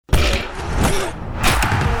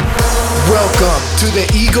to the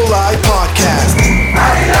Eagle Eye Podcast.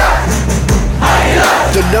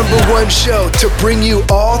 The #1 show to bring you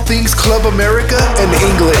all things Club America and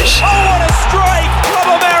English. Oh, what a strike!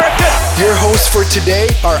 Club America! Your hosts for today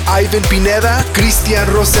are Ivan Pineda, Cristian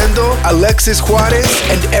Rosendo, Alexis Juarez,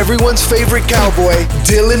 and everyone's favorite cowboy,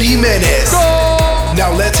 Dylan Jimenez. Go!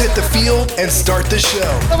 Now let's hit the field and start the show.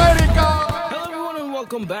 Hello, everyone, and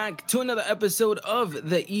welcome back to another episode of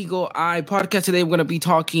the Eagle Eye Podcast. Today, we're going to be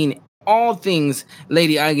talking all things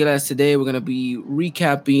Lady Aguilas. Today, we're going to be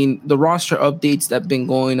recapping the roster updates that have been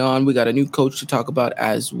going on. We got a new coach to talk about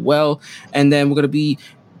as well. And then we're going to be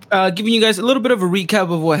giving you guys a little bit of a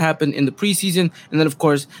recap of what happened in the preseason. And then, of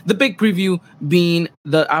course, the big preview being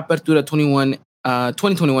the Apertura 2021,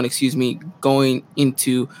 going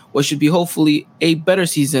into what should be hopefully a better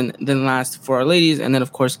season than last for our ladies. And then,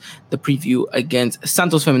 of course, the preview against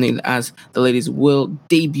Santos Femenil as the ladies will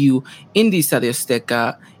debut in the Estadio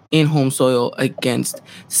Azteca in home soil against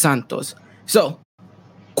Santos. So,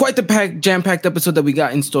 quite the jam-packed episode that we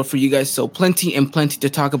got in store for you guys. So, plenty to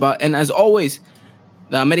talk about. And as always,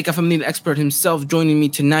 the America Femenil expert himself joining me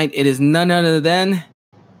tonight. It is none other than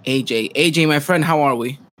AJ. AJ, my friend, how are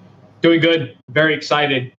we? Doing good. Very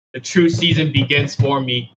excited. The true season begins for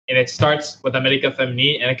me, and it starts with America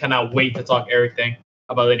Femenil, and I cannot wait to talk everything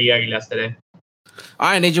about Lady Aguilas today. All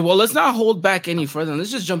right, AJ. Well, let's not hold back any further.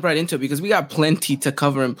 Let's just jump right into it because we got plenty to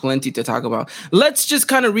cover and plenty to talk about. Let's just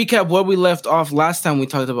kind of recap where we left off last time we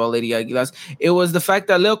talked about Lady Aguilas. It was the fact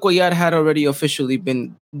that Leo Cuellar had already officially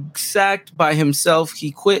been sacked by himself.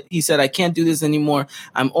 He quit. He said, I can't do this anymore.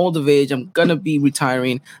 I'm old of age. I'm going to be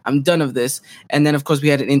retiring. I'm done of this. And then, of course, we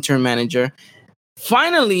had an interim manager.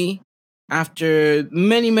 Finally, after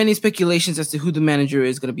many speculations as to who the manager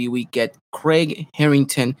is going to be, we get Craig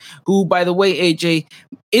Harrington, who, by the way, AJ,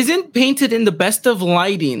 isn't painted in the best of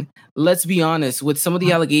lighting, let's be honest, with some of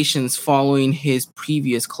the allegations following his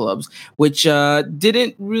previous clubs, which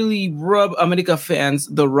didn't really rub America fans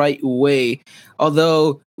the right way.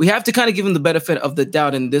 Although we have to kind of give him the benefit of the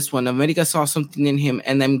doubt in this one. America saw something in him,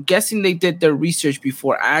 and I'm guessing they did their research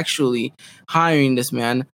before actually hiring this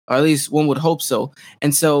man. Or at least one would hope so.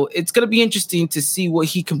 And so it's going to be interesting to see what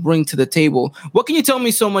he can bring to the table. What can you tell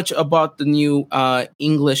me so much about the new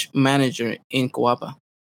English manager in Coapa?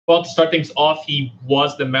 Well, to start things off, he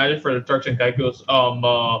was the manager for the Turks and Caicos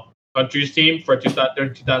countries team for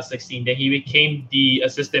 2013-2016. Then he became the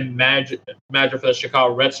assistant manager for the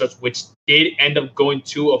Chicago Red Stars, which did end up going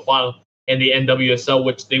to a final in the NWSL,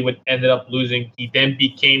 which they would ended up losing. He then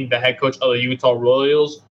became the head coach of the Utah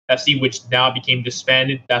Royals FC, which now became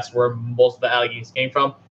disbanded. That's where most of the allegations came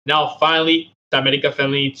from. Now, finally, to America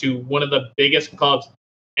Femenil, to one of the biggest clubs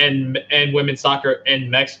in women's soccer in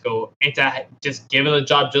Mexico, and to just give him a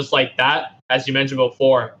job just like that, as you mentioned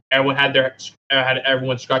before, everyone had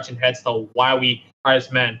everyone scratching heads to why we hired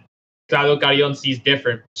this man. Claudio Carrion sees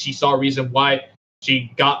different. She saw a reason why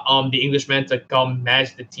she got the Englishman to come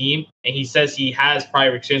manage the team, and he says he has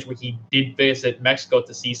prior experience where he did visit Mexico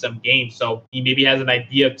to see some games, so he maybe has an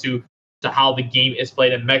idea to how the game is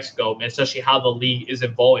played in Mexico, and especially how the league is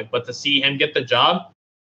evolving. But to see him get the job,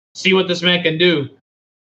 see what this man can do,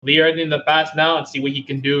 leave in the past now, and see what he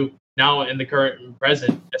can do now in the current and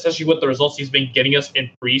present, especially with the results he's been getting us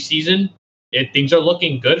in preseason. Things are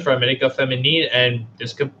looking good for America Femenil, and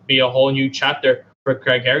this could be a whole new chapter for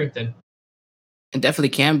Craig Harrington. It definitely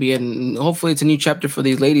can be, and hopefully it's a new chapter for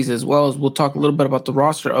these ladies as well. As we'll talk a little bit about the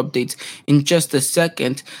roster updates in just a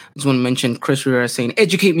second. I just want to mention Chris Rivera saying,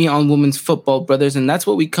 educate me on women's football, brothers, and that's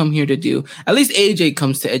what we come here to do. At least AJ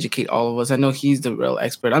comes to educate all of us. I know he's the real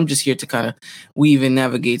expert. I'm just here to kind of weave and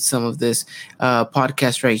navigate some of this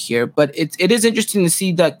podcast right here. But it is interesting to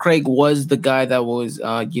see that Craig was the guy that was,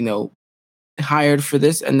 hired for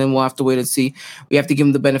this, and then we'll have to wait and see. We have to give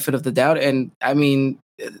him the benefit of the doubt, and I mean,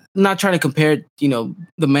 not trying to compare, the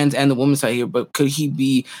men's and the women's side here, but could he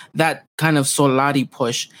be that kind of Solari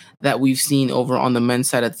push that we've seen over on the men's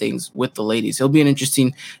side of things with the ladies? It'll be an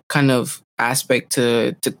interesting kind of aspect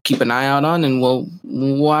to keep an eye out on, and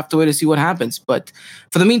we'll have to wait to see what happens. But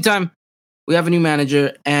for the meantime, we have a new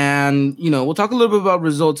manager, and we'll talk a little bit about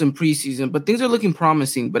results in preseason, but things are looking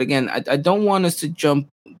promising. But again, I don't want us to jump,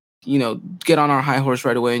 get on our high horse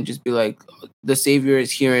right away and just be like, the savior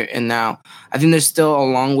is here and now. I think there's still a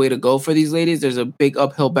long way to go for these ladies. There's a big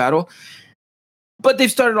uphill battle, but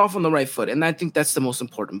they've started off on the right foot, and I think that's the most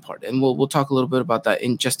important part. And we'll talk a little bit about that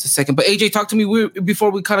in just a second. But AJ, talk to me.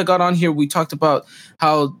 Before we kind of got on here, we talked about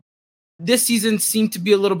how this season seemed to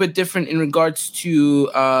be a little bit different in regards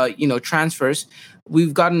to transfers.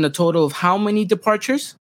 We've gotten a total of how many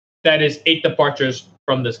departures? That is 8 departures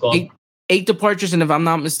from this club. Eight departures, and if I'm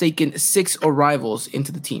not mistaken, 6 arrivals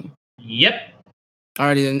into the team. Yep.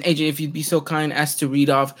 Alrighty then, AJ, if you'd be so kind as to read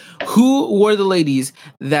off who were the ladies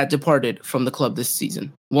that departed from the club this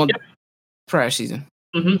season, prior season.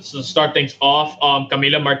 So to start things off,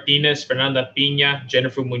 Camila Martinez, Fernanda Piña,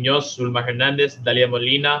 Jennifer Munoz, Zulma Hernandez, Dalia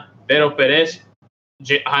Molina, Vero Perez,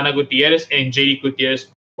 Hannah Gutierrez, and JD Gutierrez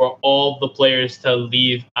were all the players to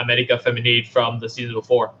leave America Femenil from the season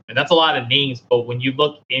before. And that's a lot of names, but when you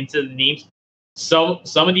look into the names, some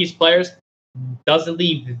of these players doesn't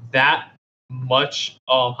leave that much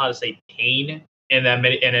pain in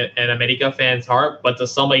an America fan's heart. But to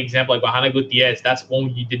some example, like Hannah Gutierrez, that's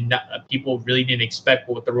one you did not people really didn't expect.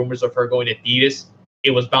 But with the rumors of her going to Adidas,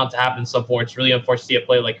 it was bound to happen some point. It's really unfortunate to see a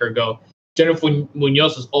player like her go. Jennifer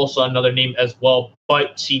Munoz is also another name as well,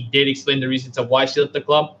 but she did explain the reason to why she left the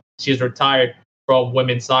club. She is retired from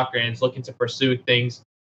women's soccer and is looking to pursue things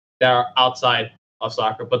that are outside of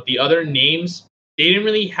soccer. But the other names, they didn't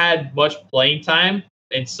really had much playing time,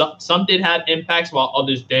 and some did have impacts while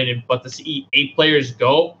others didn't. But to see 8 players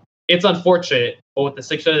go, it's unfortunate. But with the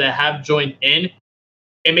 6 that have joined in,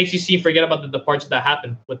 it makes you forget about the departures that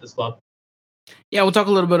happened with this club. Yeah, we'll talk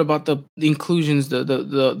a little bit about the inclusions,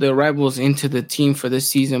 the arrivals into the team for this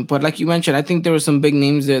season. But like you mentioned, I think there were some big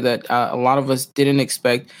names there that a lot of us didn't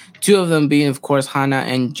expect. 2 of them being, of course, Hannah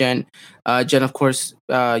and Jen. Jen, of course,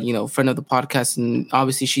 friend of the podcast, and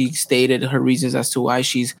obviously she stated her reasons as to why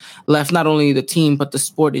she's left not only the team but the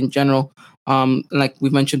sport in general. Like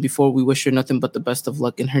we mentioned before, we wish her nothing but the best of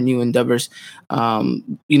luck in her new endeavors.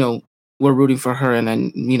 We're rooting for her, and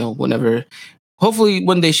then whenever. Hopefully,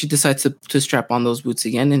 one day she decides to strap on those boots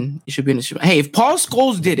again, and it should be in the. Hey, if Paul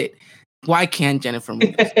Scholes did it, why can't Jennifer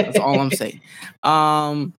Munoz? That's all I'm saying.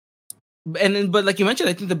 But like you mentioned,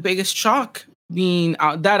 I think the biggest shock being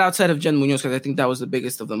outside of Jen Munoz, because I think that was the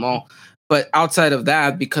biggest of them all. But outside of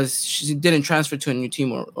that, because she didn't transfer to a new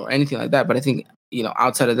team or anything like that. But I think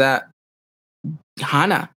outside of that,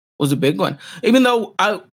 Hannah was a big one. Even though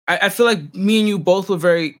I feel like me and you both were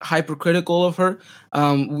very hypercritical of her.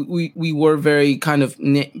 We were very kind of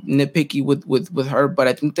nitpicky with her, but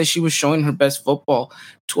I think that she was showing her best football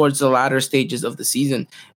towards the latter stages of the season.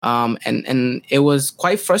 And it was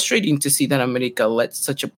quite frustrating to see that America let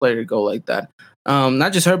such a player go like that.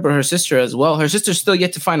 Not just her, but her sister as well. Her sister's still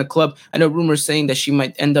yet to find a club. I know rumors saying that she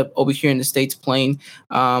might end up over here in the States playing,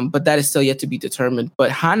 but that is still yet to be determined.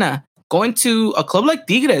 But Hannah going to a club like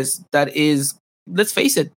Tigres, that is, let's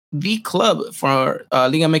face it, the club for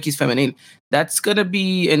Liga MX Femenil. That's going to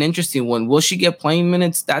be an interesting one. Will she get playing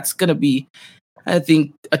minutes? That's going to be, I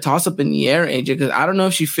think, a toss-up in the air, AJ, because I don't know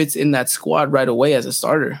if she fits in that squad right away as a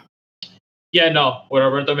starter. Yeah, no. With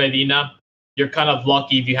Roberto Medina, you're kind of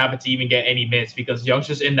lucky if you happen to even get any minutes, because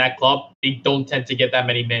youngsters in that club, they don't tend to get that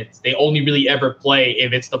many minutes. They only really ever play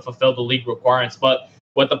if it's to fulfill the league requirements. But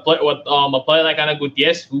with a player like Ana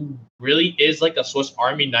Gutierrez, who really is like a Swiss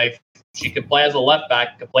Army knife, she could play as a left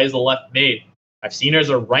back, could play as a left mid. I've seen her as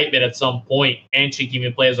a right mid at some point, and she can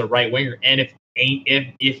even play as a right winger. And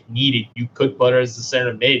if needed, you could put her as the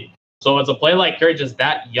center mid. So as a player like her, just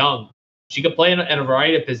that young, she could play in a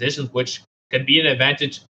variety of positions, which could be an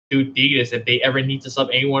advantage to Tigres if they ever need to sub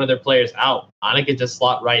any one of their players out. Ana could just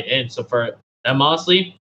slot right in. So for them,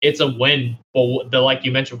 honestly, it's a win. But like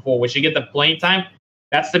you mentioned before, when she get the playing time,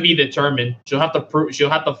 that's to be determined. She'll have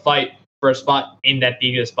to fight for a spot in that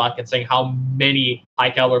Tigres spot, considering how many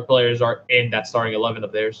high caliber players are in that starting 11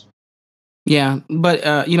 of theirs. Yeah, but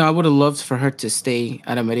I would have loved for her to stay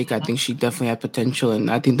at America. I think she definitely had potential,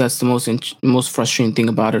 and I think that's the most frustrating thing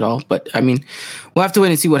about it all. But I mean, we'll have to wait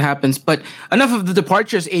and see what happens. But enough of the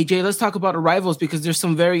departures, AJ. Let's talk about arrivals, because there's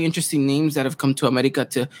some very interesting names that have come to America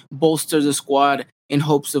to bolster the squad in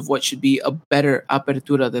hopes of what should be a better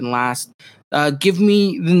apertura than last. Give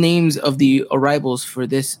me the names of the arrivals for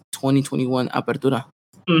this 2021 apertura.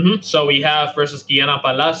 So we have versus Kiana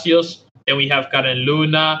Palacios. Then we have Karen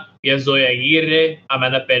Luna, we have Zoe Aguirre,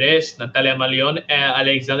 Amanda Perez, Natalia Malion, and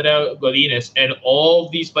Alexandra Godinez. And all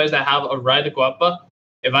these players that have arrived at Coapa,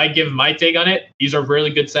 if I give my take on it, these are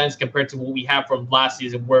really good signs compared to what we have from last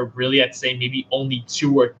season, where really I'd say maybe only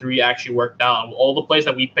 2 or 3 actually worked out. All the players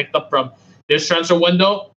that we picked up from this transfer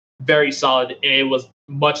window, very solid. And it was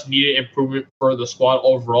much needed improvement for the squad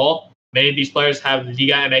overall. Many of these players have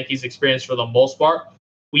Liga MX experience for the most part.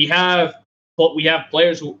 We have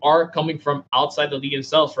players who are coming from outside the league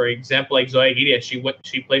themselves. For example, like Zoe Aguirre,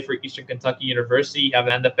 she played for Eastern Kentucky University. You have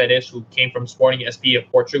Amanda Perez, who came from Sporting SP of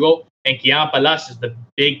Portugal. And Kiana Palacios is the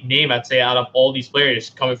big name, I'd say, out of all these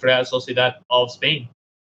players coming from Real Sociedad of Spain.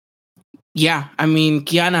 Yeah, I mean,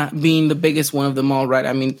 Kiana being the biggest one of them all, right?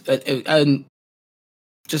 I mean,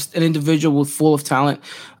 just an individual full of talent.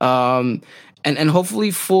 and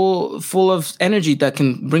hopefully full of energy that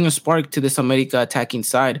can bring a spark to this America attacking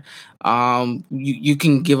side. You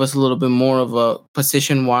can give us a little bit more of a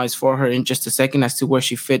position wise for her in just a second as to where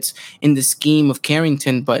she fits in the scheme of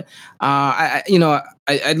Carrington. But I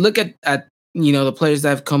look at the players that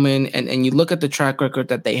have come in, and you look at the track record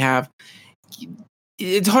that they have.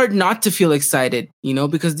 It's hard not to feel excited,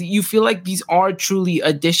 because you feel like these are truly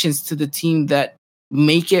additions to the team that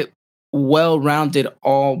make it well-rounded,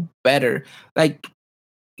 all better. Like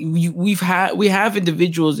we have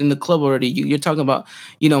individuals in the club already. You're talking about,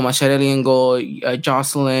 Macharelli and goal,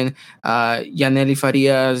 Jocelyn, Yaneli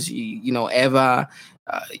Farias, Eva,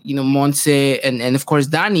 Monse, and of course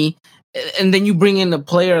Dani. And then you bring in a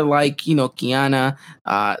player like, Kiana,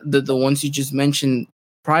 the ones you just mentioned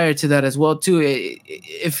prior to that as well too.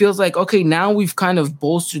 It feels like, okay, now we've kind of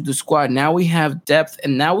bolstered the squad. Now we have depth,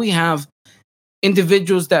 and now we have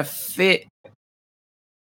individuals that fit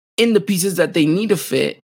in the pieces that they need to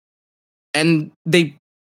fit, and they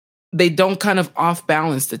don't kind of off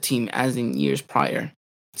balance the team as in years prior.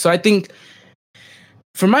 So I think,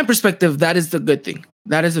 from my perspective, that is the good thing.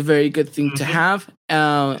 That is a very good thing to have.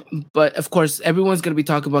 But of course, everyone's going to be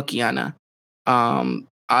talking about Kiana.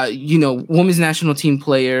 Women's national team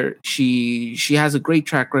player. She has a great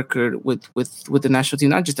track record with the national team,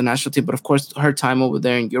 not just the national team, but of course her time over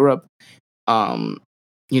there in Europe. Talk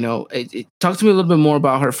to me a little bit more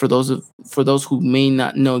about her for those who may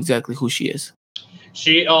not know exactly who she is.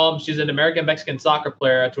 She's an American Mexican soccer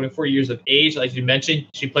player at 24 years of age. Like you mentioned,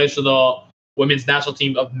 she plays for the women's national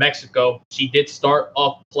team of Mexico. She did start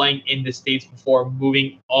off playing in the States before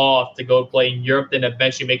moving off to go play in Europe, then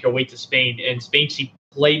eventually make her way to Spain. In Spain, she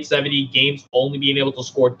played 70 games, only being able to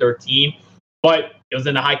score 13. But it was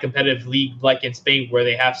in a high competitive league like in Spain, where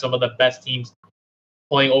they have some of the best teams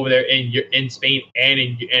playing over there in Spain and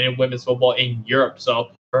in women's football in Europe.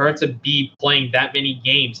 So for her to be playing that many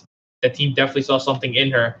games, the team definitely saw something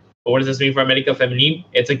in her. But what does this mean for America Femenil?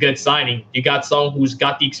 It's a good signing. You got someone who's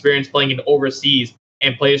got the experience playing in overseas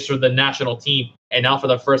and plays for the national team. And now for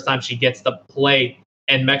the first time, she gets to play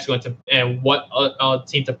in Mexico and what a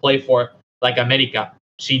team to play for, like America.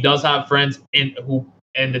 She does have friends in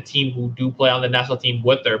the team who do play on the national team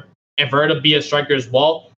with her. And for her to be a striker as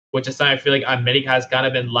well, which is something I feel like America has kind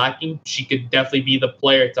of been lacking, she could definitely be the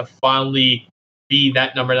player to finally be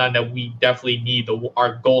that number 9 that we definitely need,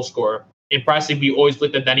 our goal scorer. In practice, we always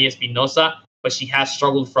looked at Dani Espinosa, but she has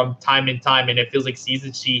struggled from time and time, and it feels like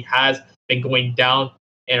seasons she has been going down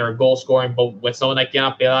in her goal scoring. But with someone like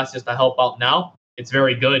Yana Palacios to help out now, it's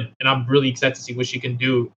very good, and I'm really excited to see what she can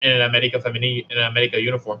do in an America Femenil, in an America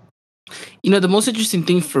uniform. The most interesting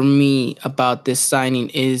thing for me about this signing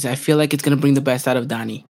is I feel like it's going to bring the best out of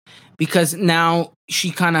Dani, because now she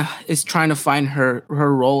kind of is trying to find her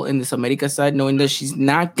role in this America side, knowing that she's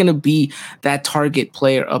not going to be that target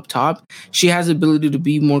player up top. She has the ability to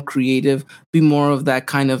be more creative, be more of that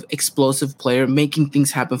kind of explosive player, making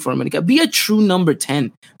things happen for America, be a true number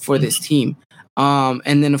 10 for this team.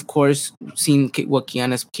 And then, of course, seeing what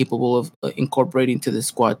Kiana's capable of incorporating to the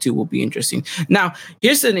squad too will be interesting. Now,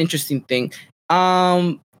 here's an interesting thing.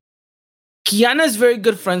 Kiana is very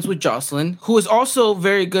good friends with Jocelyn, who is also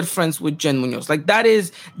very good friends with Jen Munoz. Like, that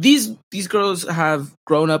is, these girls have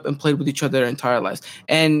grown up and played with each other their entire lives.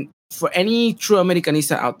 And for any true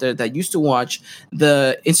Americanista out there that used to watch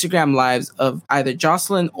the Instagram lives of either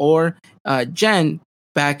Jocelyn or Jen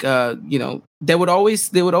back, they would always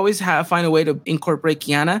find a way to incorporate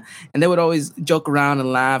Kiana, and they would always joke around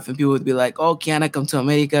and laugh, and people would be like, "Oh, Kiana, come to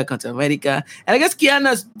America." And I guess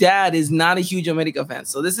Kiana's dad is not a huge America fan,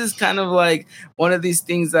 so this is kind of like one of these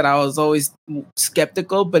things that I was always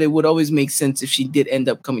skeptical, but it would always make sense if she did end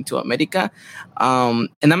up coming to America. And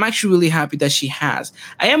I'm actually really happy that she has.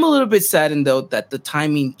 I am a little bit saddened though that the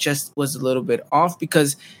timing just was a little bit off,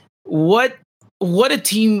 because what a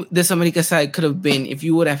team this America side could have been if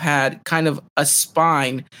you would have had kind of a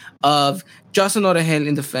spine of Jocelyn Orangel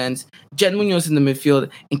in defense, Jen Munoz in the midfield,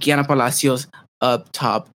 and Kiana Palacios up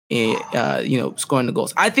top, scoring the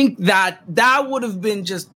goals. I think that would have been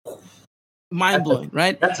just mind-blowing,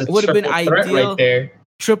 right? It would have been ideal. Right there.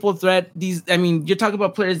 Triple threat. You're talking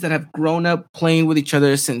about players that have grown up playing with each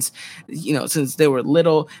other since they were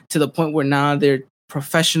little, to the point where now they're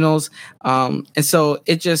professionals, and so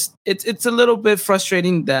it's a little bit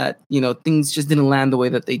frustrating that things just didn't land the way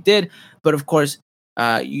that they did. But of course,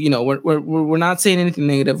 we're not saying anything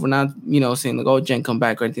negative. We're not saying like, "Oh, Jen, come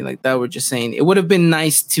back," or anything like that. We're just saying it would have been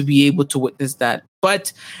nice to be able to witness that.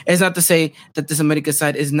 But it's not to say that this America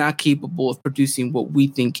side is not capable of producing what we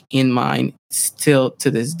think in mind still to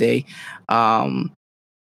this day. It'll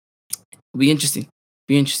be interesting.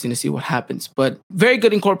 be interesting to see what happens. But very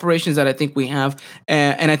good incorporations that I think we have.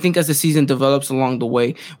 And I think as the season develops along the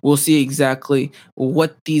way, we'll see exactly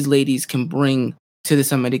what these ladies can bring to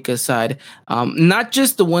this America side. Not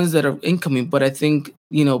just the ones that are incoming, but I think,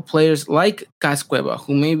 players like Cascueva,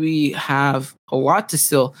 who maybe have a lot to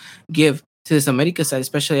still give to this America side,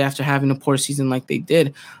 especially after having a poor season like they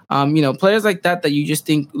did. Players like that you just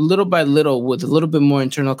think little by little with a little bit more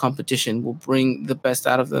internal competition will bring the best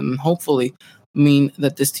out of them and hopefully mean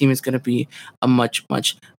that this team is going to be a much,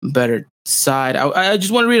 much better side. I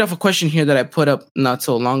just want to read off a question here that I put up not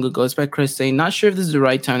so long ago. It's by Chris saying, not sure if this is the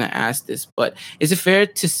right time to ask this, but is it fair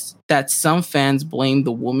that some fans blame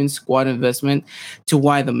the women's squad investment to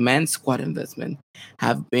why the men's squad investment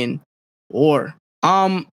have been poor?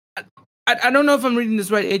 I don't know if I'm reading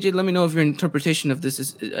this right, AJ. Let me know if your interpretation of this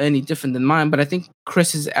is any different than mine. But I think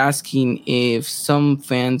Chris is asking if some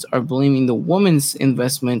fans are blaming the women's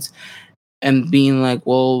investments and being like,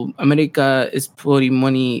 well, America is putting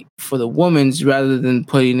money for the women's rather than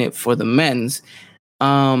putting it for the men's,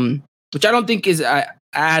 which I don't think is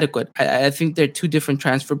adequate. I think they're two different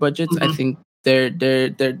transfer budgets. Mm-hmm. I think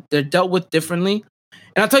they're dealt with differently.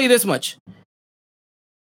 And I'll tell you this much.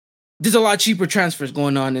 There's a lot cheaper transfers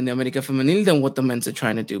going on in the America Femenil than what the men's are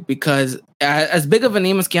trying to do. Because as big of a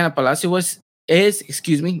name as Kiana Palacio is,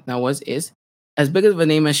 as big of a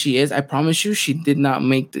name as she is, I promise you, she did not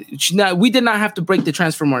make we did not have to break the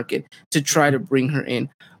transfer market to try to bring her in.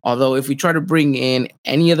 Although if we try to bring in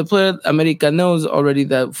any other player, America knows already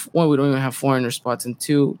that one, we don't even have foreigner spots, and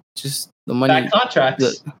two, just the money. Bad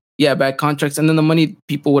contracts. Bad contracts. And then the money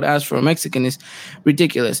people would ask for a Mexican is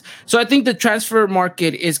ridiculous. So I think the transfer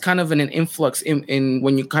market is kind of in an influx in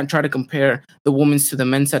when you try to compare the women's to the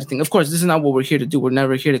men's side of things. Of course, this is not what we're here to do. We're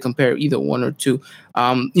never here to compare either one or two.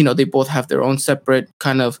 They both have their own separate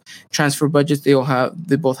kind of transfer budgets. They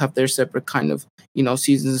both have their separate kind of,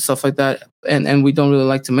 seasons and stuff like that. And we don't really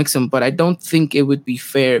like to mix them. But I don't think it would be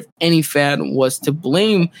fair if any fan was to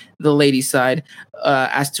blame the ladies' side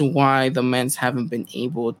as to why the men's haven't been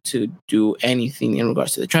able to do anything in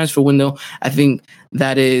regards to the transfer window. I think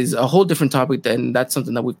that is a whole different topic. That's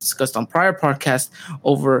something that we've discussed on prior podcasts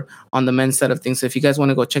over on the men's side of things. So if you guys want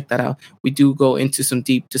to go check that out, we do go into some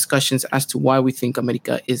deep discussions as to why we think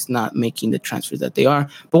America is not making the transfers that they are.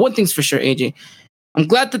 But one thing's for sure, AJ, I'm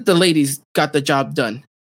glad that the ladies got the job done.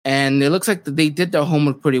 And it looks like that they did their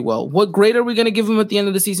homework pretty well. What grade are we going to give them at the end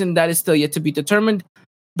of the season? That is still yet to be determined.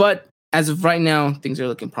 But as of right now, things are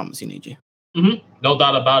looking promising, AJ. Mm-hmm. No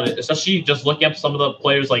doubt about it. Especially just looking up some of the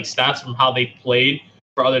players' like stats from how they played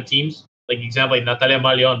for other teams. Like example, like Natalia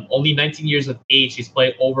Malion, only 19 years of age. She's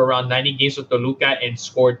played over around 90 games with Toluca and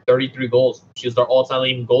scored 33 goals. She was their all-time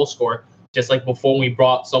leading goal scorer. Just like before we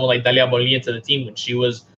brought someone like Dalia Molina into the team when she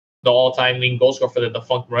was the all-time leading goal scorer for the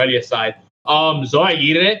defunct Morelia side. Zoe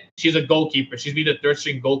Aguirre, she's a goalkeeper. She's been the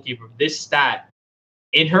third-string goalkeeper. This stat,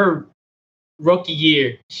 in her rookie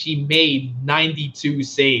year, she made 92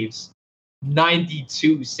 saves.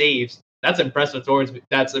 92 saves. That's impressive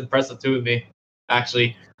to me,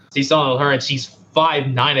 actually. See something with her, and she's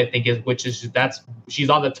 5'9", I think, she's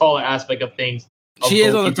on the taller aspect of things. She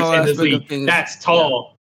is on the taller aspect of things. That's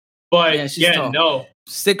tall. But she's tall. No.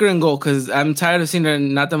 Stick her in goal, because I'm tired of seeing her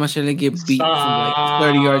Nata Machele get beat from like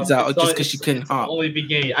 30 yards out just because she couldn't hop. Only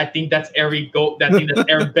beginning. I think that's every goal. That's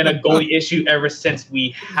ever been a goalie issue ever since we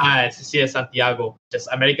had Cecilia Santiago. Just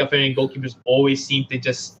America Femenil goalkeepers always seem to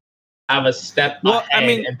just have a step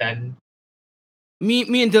ahead, and then. Me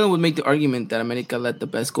and Dylan would make the argument that America let the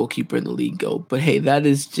best goalkeeper in the league go, but hey, that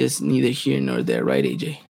is just neither here nor there, right,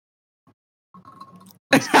 AJ?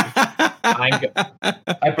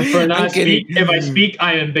 I prefer not to speak. If I speak,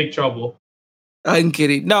 I am in big trouble. I'm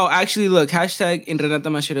kidding. No, actually, look, hashtag in Renata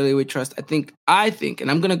Mascherelli we trust. I think,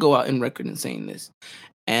 and I'm gonna go out in record in saying this,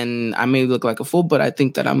 and I may look like a fool, but I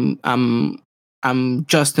think that I'm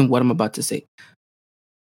just in what I'm about to say.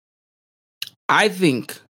 I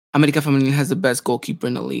think America Femenil has the best goalkeeper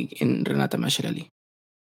in the league in Renata Mascherelli.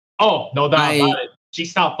 Oh, no doubt about it.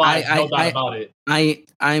 She's top 5. No doubt about it.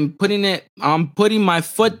 I'm putting my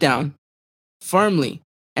foot down firmly.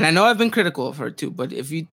 And I know I've been critical of her too, but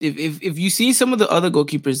if you see some of the other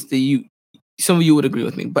goalkeepers some of you would agree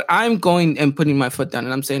with me. But I'm going and putting my foot down,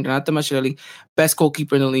 and I'm saying Renata Mascherelli, best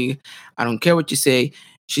goalkeeper in the league. I don't care what you say.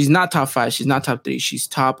 She's not top 5. She's not top 3. She's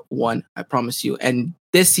top 1. I promise you. And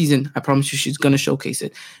this season, I promise you, she's gonna showcase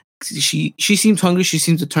it. She seems hungry. She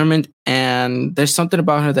seems determined, and there's something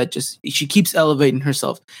about her that she keeps elevating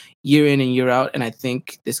herself year in and year out. And I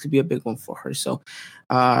think this could be a big one for her. So,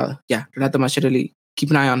 Renata Mascherelli,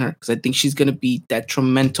 keep an eye on her, because I think she's gonna be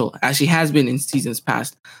detrimental, as she has been in seasons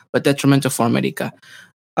past, but detrimental for America.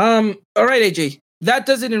 All right, AJ. that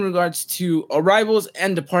does it in regards to arrivals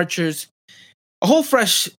and departures. A whole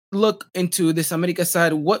fresh look into this America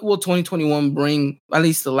side. What will 2021 bring, at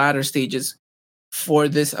least the latter stages for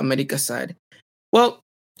this America side? Well,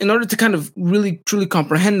 in order to kind of really truly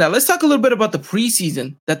comprehend that, let's talk a little bit about the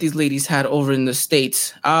preseason that these ladies had over in the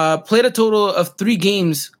States. Played a total of 3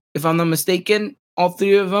 games, if I'm not mistaken. All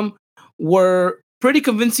 3 of them were pretty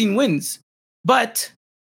convincing wins. But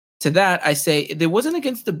to that, I say it wasn't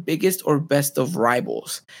against the biggest or best of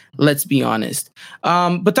rivals. Let's be honest.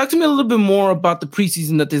 But talk to me a little bit more about the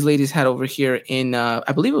preseason that these ladies had over here in,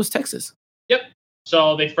 I believe it was Texas. Yep.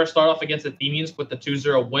 So they first start off against the Athenians with the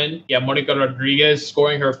 2-0 win. Yeah, Monica Rodriguez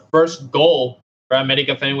scoring her first goal for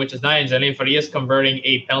America Femenil, which is nice. And Farias converting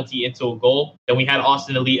a penalty into a goal. Then we had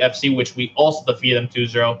Austin Elite FC, which we also defeated them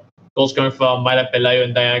 2-0. Goals coming from Mayra Pelayo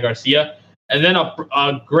and Diana Garcia. And then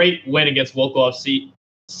a great win against Woco FC,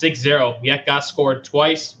 6-0. Yaka scored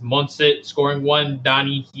twice. Monset scoring 1.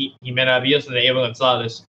 Dani Jimena Rios and Eva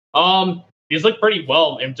Gonzalez. These look pretty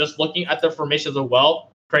well. And just looking at the formations as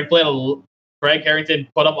well, Craig Harrington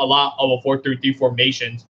put up a lot of a 4-3-3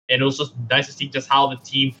 formations, and it was just nice to see just how the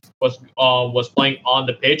team was playing on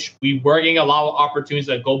the pitch. We were getting a lot of opportunities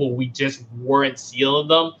at goal, but we just weren't sealing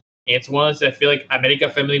them. And it's one of those I feel like America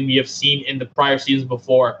Femenil we have seen in the prior seasons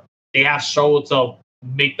before. They have struggled to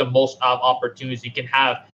make the most out of opportunities. You can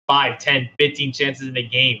have 5, 10, 15 chances in a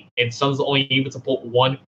game, and some's only able to put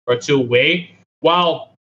 1 or 2 away.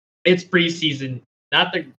 While it's preseason,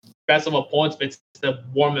 not the best of opponents, but it's to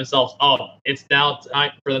warm themselves up. It's now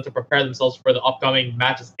time for them to prepare themselves for the upcoming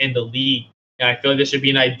matches in the league. And I feel like this should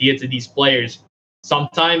be an idea to these players.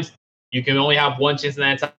 Sometimes you can only have 1 chance in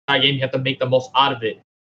that entire game. You have to make the most out of it.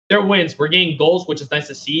 Their wins, we're getting goals, which is nice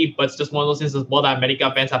to see, but it's just one of those things as well that America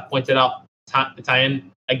fans have pointed out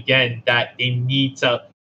time again that they need to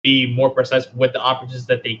be more precise with the opportunities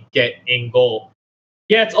that they get in goal.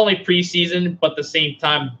 Yeah, it's only preseason, but at the same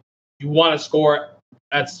time, you want to score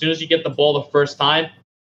as soon as you get the ball the first time,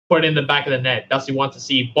 put it in the back of the net. That's what you want to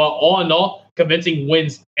see. But all in all, convincing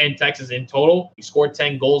wins in Texas in total. We scored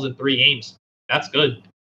 10 goals in 3 games. That's good.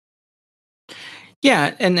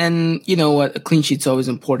 Yeah, and you know what? A clean sheet's always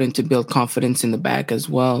important to build confidence in the back as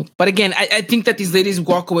well. But again, I think that these ladies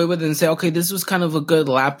walk away with it and say, okay, this was kind of a good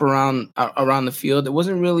lap around the field. It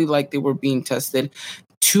wasn't really like they were being tested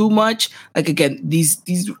too much. Like, again, these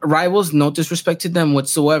rivals, no disrespect to them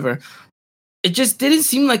whatsoever, it just didn't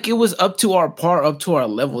seem like it was up to our par, up to our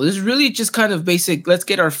level. This is really just kind of basic, let's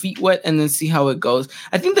get our feet wet and then see how it goes.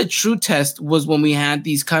 I think the true test was when we had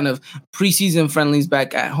these kind of preseason friendlies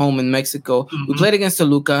back at home in Mexico. Mm-hmm. We played against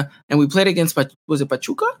Toluca and we played against, was it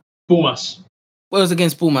Pachuca? Pumas. Well, it was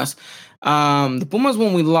against Pumas. The Pumas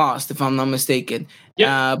one we lost, if I'm not mistaken.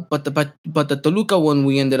 Yep. But the Toluca one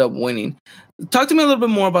we ended up winning. Talk to me a little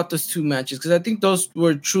bit more about those 2 matches, because I think those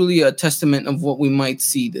were truly a testament of what we might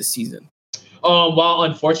see this season. While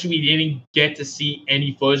unfortunately we didn't get to see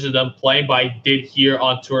any footage of them playing, but I did hear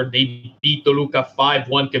on tour they beat Toluca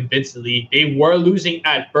 5-1 convincingly. They were losing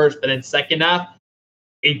at first, but then second half,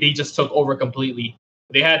 they just took over completely.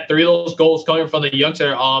 They had 3 of those goals coming from the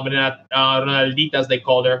youngster, Ronaldita, as they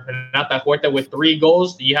called her, Renata Huerta, with 3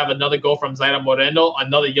 goals. You have another goal from Zaira Moreno,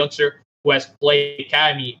 another youngster who has played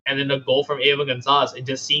Academy, and then a goal from Eva Gonzalez. And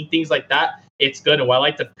just seeing things like that, it's good. And what I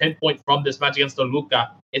like to pinpoint from this match against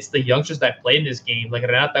Toluca, it's the youngsters that play in this game, like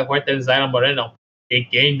Renata Huerta and Zaira Moreno. They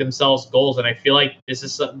gained themselves goals, and I feel like this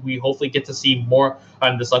is something we hopefully get to see more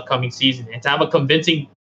on this upcoming season. And to have a convincing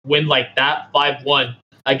win like that, 5-1,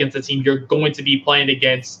 against the team you're going to be playing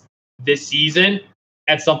against this season,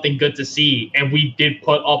 that's something good to see. And we did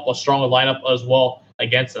put up a stronger lineup as well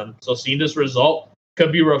against them. So seeing this result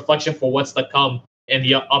could be a reflection for what's to come in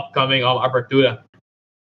the upcoming Apertura.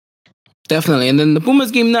 Definitely. And then the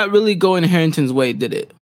Pumas game not really going Harrington's way, did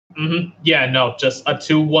it? Mm-hmm. Yeah, no, just a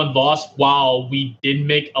 2-1 loss. While we did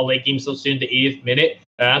make a late game substitution in the 80th minute,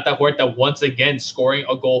 Renata Huerta once again scoring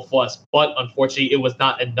a goal for us. But unfortunately, it was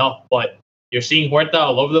not enough. But you're seeing Huerta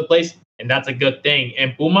all over the place, and that's a good thing.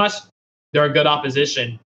 And Pumas, they're a good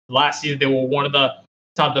opposition. Last season, they were one of the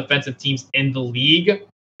top defensive teams in the league,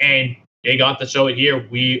 and they got to show it here.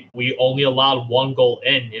 We only allowed 1 goal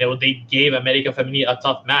in, and they gave America Femenil a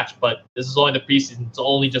tough match, but this is only the preseason. It's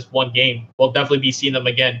only just 1 game. We'll definitely be seeing them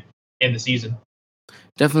again in the season.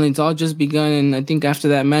 Definitely, it's all just begun, and I think after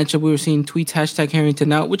that matchup, we were seeing tweets #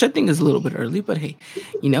 Harrington out, which I think is a little bit early, but hey,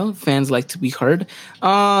 fans like to be heard.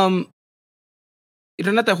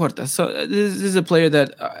 Renata Huerta. So this is a player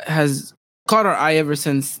that has caught our eye ever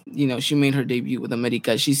since she made her debut with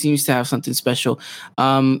America. She seems to have something special.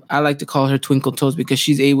 I like to call her Twinkle Toes because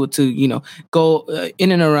she's able to go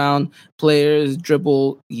in and around players,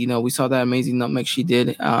 dribble. We saw that amazing nutmeg she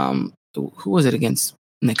did. Who was it against?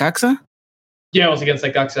 Necaxa? Yeah, it was against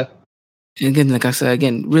Azteca. Again,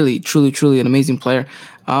 again, really, truly an amazing player.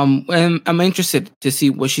 And I'm interested to see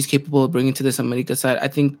what she's capable of bringing to this America side. I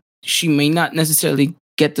think she may not necessarily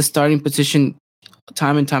get the starting position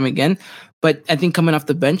time and time again, but I think coming off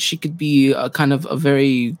the bench, she could be a kind of a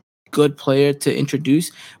very good player to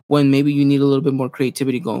introduce when maybe you need a little bit more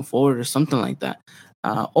creativity going forward or something like that.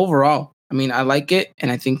 Overall, I mean, I like it,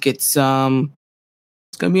 and I think it's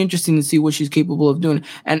going to be interesting to see what she's capable of doing.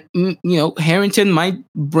 And, Harrington might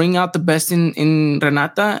bring out the best in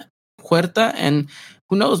Renata Huerta. And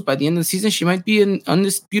who knows, by the end of the season, she might be an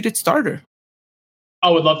undisputed starter. I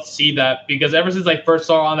would love to see that because ever since I first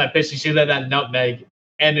saw her on that pitch, she did that nutmeg.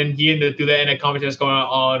 And then he ended through the end of commentary just going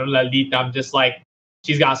on Lalita. I'm just like,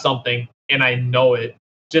 she's got something. And I know it.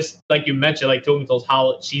 Just like you mentioned, like Twinkles,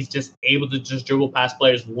 how she's just able to just dribble past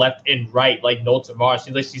players left and right, like no tomorrow.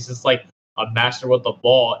 Seems like she's just like a master with the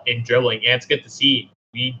ball and dribbling, and it's good to see.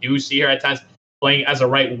 We do see her at times playing as a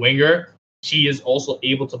right winger. She is also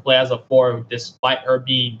able to play as a forward, despite her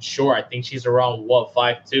being short. I think she's around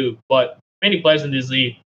 5'2", but many players in this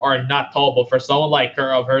league are not tall. But for someone like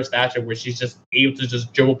her of her stature, where she's just able to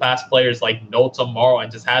just dribble past players like no tomorrow and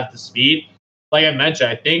just have the speed, like I mentioned,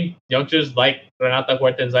 I think youngsters like Renata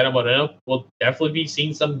Huerta and Zaira Moreno will definitely be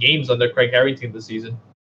seeing some games under Craig Harrington this season.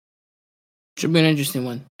 Should be an interesting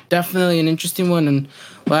one. Definitely an interesting one, and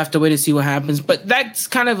we'll have to wait to see what happens. But that's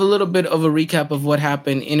kind of a little bit of a recap of what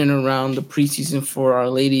happened in and around the preseason for our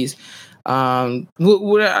ladies.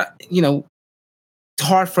 It's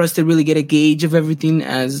hard for us to really get a gauge of everything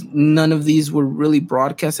as none of these were really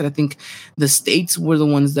broadcasted. I think the States were the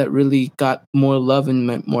ones that really got more love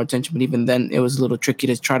and more attention. But even then, it was a little tricky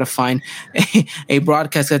to try to find a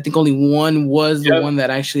broadcast. I think only one was the one that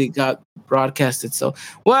actually got broadcasted. So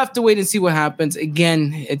we'll have to wait and see what happens.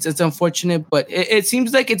 Again, it's unfortunate, but it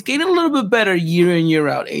seems like it's getting a little bit better year in, year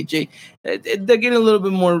out, AJ. They're getting a little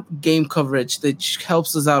bit more game coverage that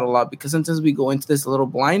helps us out a lot because sometimes we go into this a little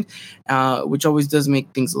blind, which always does make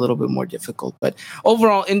things a little bit more difficult. But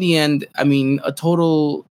overall, in the end, I mean, a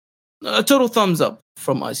total thumbs up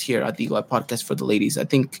from us here at the Eagle Eye Podcast for the ladies. I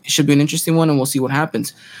think it should be an interesting one, and we'll see what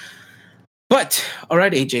happens. But all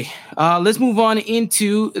right, AJ, let's move on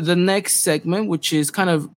into the next segment, which is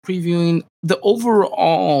kind of previewing the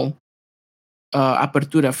overall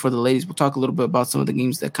apertura for the ladies. We'll talk a little bit about some of the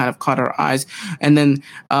games that kind of caught our eyes, and then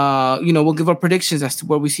we'll give our predictions as to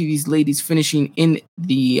where we see these ladies finishing in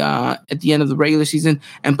the at the end of the regular season,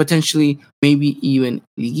 and potentially maybe even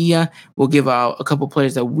Liguilla. We'll give out a couple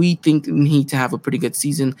players that we think need to have a pretty good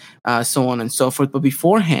season, so on and so forth. But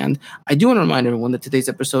beforehand, I do want to remind everyone that today's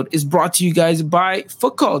episode is brought to you guys by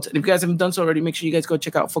Foot Cult. And if you guys haven't done so already, make sure you guys go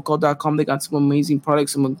check out footcult.com. They got some amazing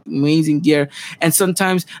products, some amazing gear, and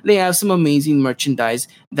sometimes they have some amazing merchandise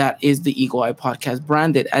that is the Eagle Eye Podcast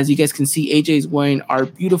branded. As you guys can see, AJ is wearing our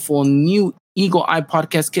beautiful new Eagle Eye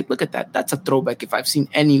Podcast kit. Look at that. That's a throwback if I've seen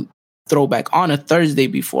any throwback on a Thursday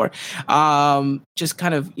before. Just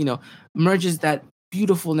kind of, merges that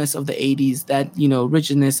beautifulness of the 80s, that,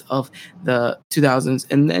 richness of the 2000s,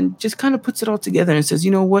 and then just kind of puts it all together and says,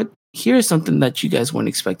 you know what? Here's something that you guys weren't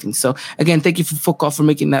expecting. So again, thank you for Foot Cult for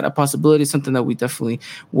making that a possibility, something that we definitely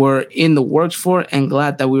were in the works for, and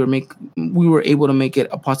glad that we were able to make it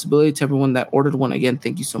a possibility to everyone that ordered one. Again,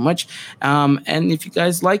 thank you so much. And if you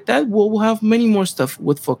guys like that, we'll have many more stuff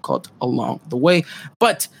with Foot Cult along the way.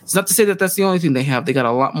 But it's not to say that that's the only thing they have. They got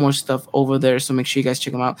a lot more stuff over there, so make sure you guys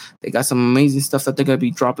check them out. They got some amazing stuff that they're going to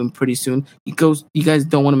be dropping pretty soon. You guys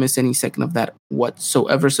don't want to miss any second of that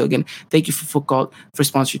whatsoever. So again, thank you for Foot Cult for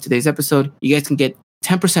sponsoring today's episode. You guys can get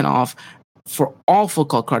 10% off for all Foot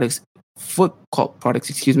Cult products,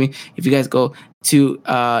 if you guys go to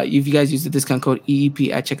if you guys use the discount code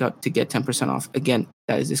EEP at checkout to get 10% off. Again,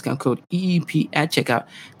 that is discount code EEP at checkout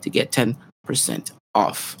to get 10%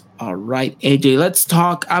 off. All right, AJ, let's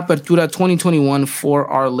talk Apertura 2021 for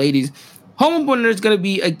our ladies. Home opener is going to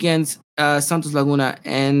be against Santos Laguna,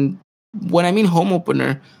 and when I mean home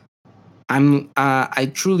opener,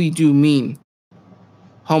 I truly do mean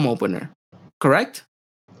home opener, correct?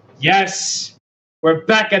 Yes, we're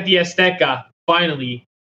back at the Azteca, finally.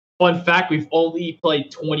 Fun fact, we've only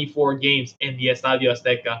played 24 games in the Estadio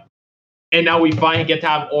Azteca. And now we finally get to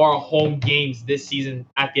have our home games this season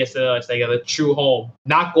at the Estadio Azteca, the true home.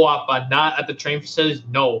 Not Guapa, not at the train facilities,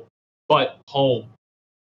 no, but home.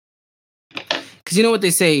 because you know what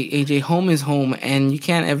they say, AJ, home is home, and you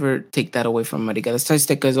can't ever take that away from America. The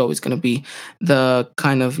Azteca is always going to be the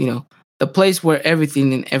kind of, the place where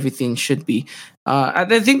everything should be.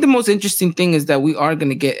 I think the most interesting thing is that we are going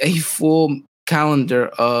to get a full calendar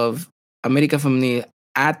of America Femenil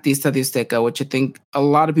at the Estadio Azteca, which I think a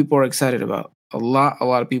lot of people are excited about. A lot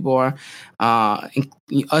of people are,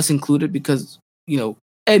 us included, because,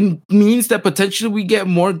 it means that potentially we get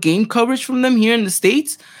more game coverage from them here in the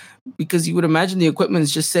States, because you would imagine the equipment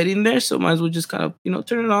is just sitting there. So might as well just kind of,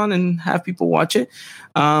 turn it on and have people watch it.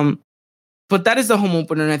 But that is the home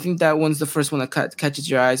opener, and I think that one's the first one that catches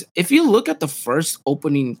your eyes. If you look at the first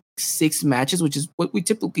opening 6 matches, which is what we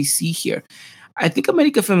typically see here, I think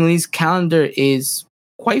America Femenil's calendar is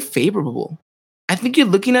quite favorable. I think you're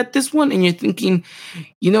looking at this one and you're thinking,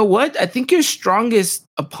 you know what? I think your strongest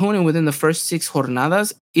opponent within the first 6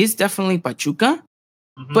 jornadas is definitely Pachuca.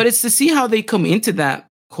 Mm-hmm. But it's to see how they come into that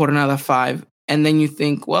jornada 5. And then you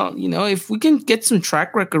think, well, if we can get some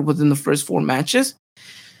track record within the first 4 matches,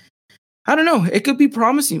 I don't know. It could be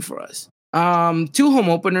promising for us. 1 home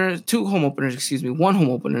opener, and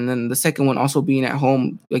then the second one also being at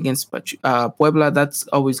home against Puebla. That's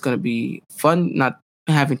always going to be fun, not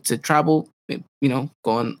having to travel,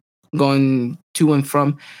 going to and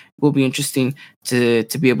from. Will be interesting to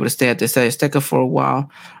be able to stay at the Azteca for a while.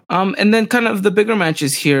 And then kind of the bigger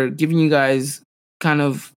matches here, giving you guys kind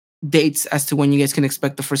of dates as to when you guys can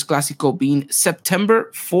expect the first Clásico, being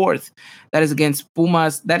September 4th. That is against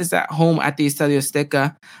Pumas. That is at home at the Estadio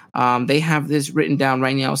Azteca. They have this written down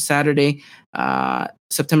right now, Saturday,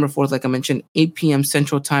 September 4th, like I mentioned, 8 p.m.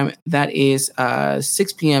 Central Time. That is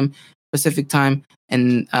 6 p.m. Pacific Time.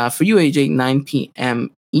 And for you, AJ, 9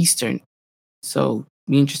 p.m. Eastern. So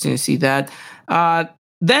be interesting to see that.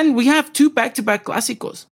 Then we have 2 back-to-back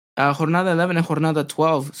Clásicos. Jornada 11 and Jornada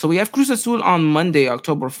 12. So we have Cruz Azul on Monday,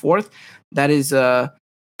 October 4th. That is going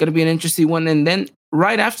to be an interesting one. And then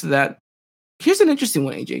right after that, here's an interesting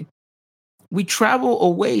one, AJ. We travel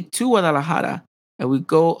away to Guadalajara and we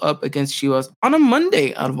go up against Chivas on a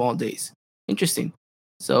Monday out of all days. Interesting.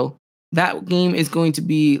 So that game is going to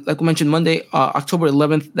be, like we mentioned, Monday, October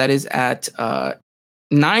 11th. That is at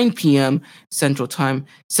 9 p.m. Central Time,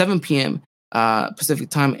 7 p.m. Pacific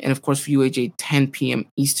Time, and of course for UAJ 10 p.m.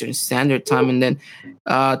 Eastern Standard Time. And then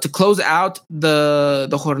to close out the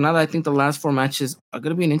jornada, I think the last 4 matches are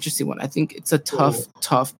going to be an interesting one. I think it's a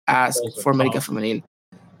tough ask for America Femenil.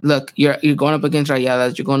 Look, you're going up against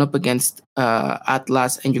Rayadas, you're going up against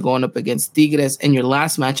Atlas, and you're going up against Tigres, and your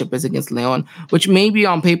last matchup is against León, which maybe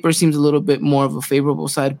on paper seems a little bit more of a favorable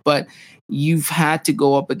side, but you've had to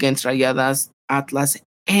go up against Rayadas, Atlas,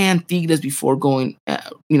 and Tigres before going,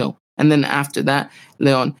 and then after that,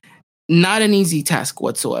 León. Not an easy task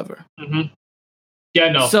whatsoever. Mm-hmm. Yeah,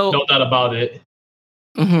 no doubt about it.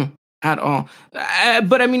 Mm-hmm, at all.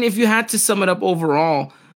 But I mean, if you had to sum it up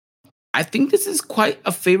overall, I think this is quite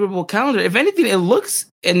a favorable calendar. If anything, it looks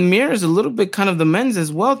and mirrors a little bit kind of the men's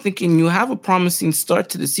as well, thinking you have a promising start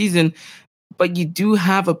to the season, but you do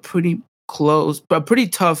have a pretty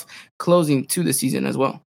tough closing to the season as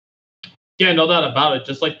well. Yeah, no doubt about it.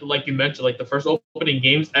 Just like you mentioned, like the first opening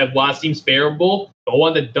games, while it seems favorable, the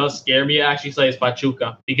one that does scare me actually is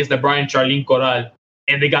Pachuca, because they brought in Charlene Corral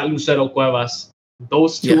and they got Lucero Cuevas.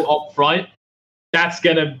 Those 2 up front, that's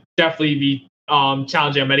gonna definitely be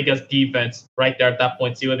challenging America's defense right there at that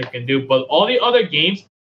point. See what they can do. But all the other games,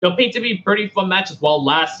 they'll paint to be pretty fun matches. While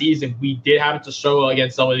last season we did have to struggle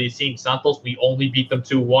against some of these teams. Santos, we only beat them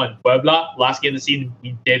 2-1. Puebla, last game of the season,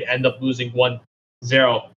 we did end up losing 1-0.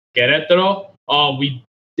 Querétaro,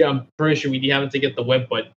 I'm pretty sure we did have to get the win,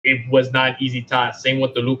 but it was not an easy task. Same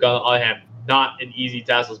with Toluca, on the other hand, not an easy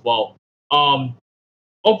task as well.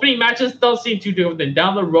 Opening matches does seem too different. Then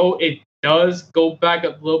down the road, it does go back a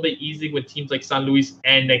little bit easy with teams like San Luis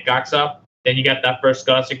and Necaxa. Then you got that first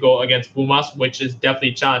Clásico against Pumas, which is definitely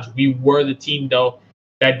a challenge. We were the team, though,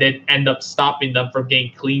 that did end up stopping them from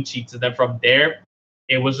getting clean sheets. And then from there,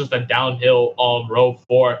 it was just a downhill road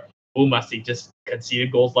for Pumas. They just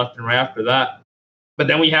conceded goals left and right after that. But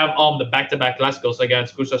then we have the back-to-back Clásicos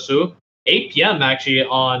against Cruz Azul, 8 p.m. actually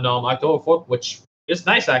on October 4th, which is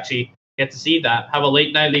nice actually. Get to see that. Have a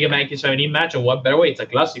late night Liga America Femenil match, and what better way? It's a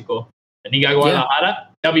Clásico. And you got Guadalajara.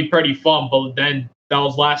 That'll be pretty fun. But then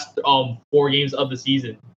those last 4 games of the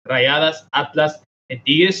season, Rayadas, Atlas, and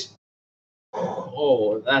Tigres.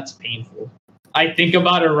 Oh, that's painful. I think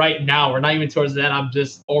about it right now. We're not even towards the end. I'm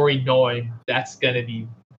just already knowing that's gonna be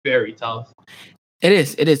very tough. It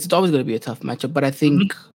is. It's always going to be a tough matchup, but I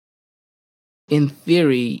think in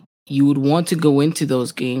theory, you would want to go into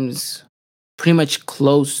those games pretty much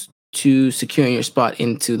close to securing your spot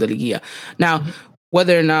into the Liguilla. Now,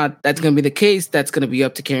 Whether or not that's going to be the case, that's going to be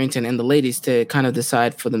up to Carrington and the ladies to kind of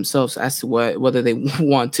decide for themselves as to whether they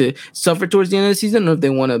want to suffer towards the end of the season, or if they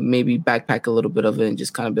want to maybe backpack a little bit of it and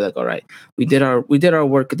just kind of be like, all right, we did our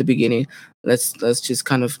work at the beginning. Let's just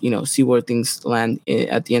kind of see where things land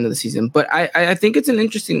at the end of the season. But I think it's an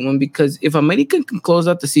interesting one, because if America can close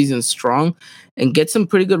out the season strong and get some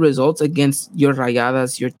pretty good results against your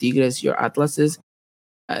Rayadas, your Tigres, your Atlases,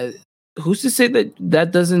 who's to say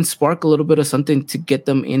that doesn't spark a little bit of something to get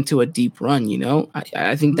them into a deep run?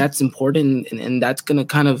 I think that's important, and that's going to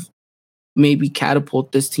kind of maybe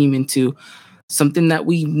catapult this team into something that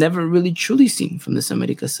we've never really truly seen from this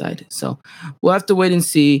America side. So we'll have to wait and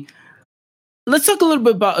see. Let's talk a little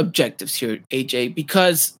bit about objectives here, AJ,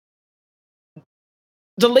 because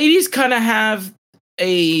the ladies kind of have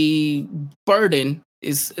a burden.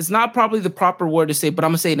 It's not probably the proper word to say, but I'm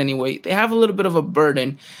going to say it anyway. They have a little bit of a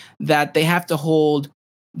burden that they have to hold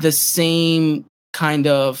the same kind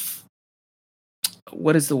of,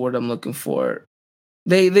 what is the word I'm looking for?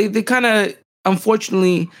 They kind of,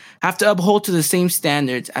 unfortunately, have to uphold to the same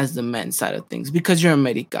standards as the men's side of things, because you're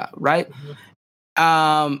America, right?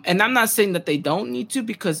 Mm-hmm. And I'm not saying that they don't need to,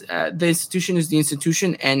 because the institution is the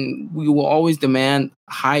institution, and we will always demand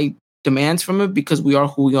high demands from it because we are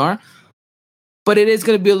who we are. But it is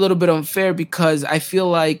going to be a little bit unfair, because I feel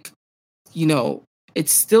like,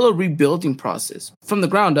 it's still a rebuilding process from the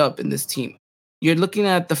ground up in this team. You're looking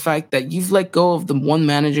at the fact that you've let go of the one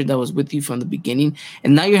manager that was with you from the beginning,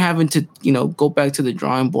 and now you're having to, go back to the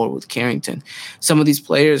drawing board with Carrington. Some of these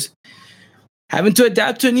players having to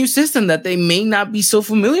adapt to a new system that they may not be so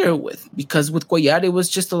familiar with, because with Cuellar, it was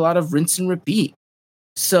just a lot of rinse and repeat.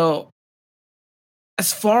 So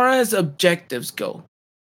as far as objectives go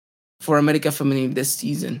for America Femenil this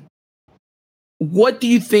season, what do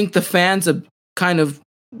you think the fans kind of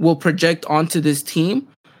will project onto this team?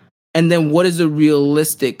 And then what is a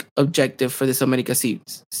realistic objective for this America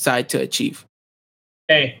side to achieve?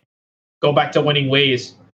 Hey, go back to winning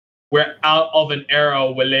ways. We're out of an era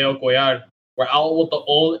with Leo Cuellar. We're out with the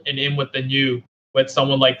old and in with the new, with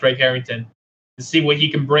someone like Craig Harrington, to see what he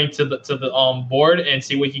can bring to the board, and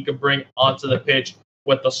see what he can bring onto the pitch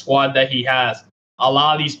with the squad that he has. A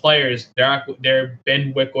lot of these players, they've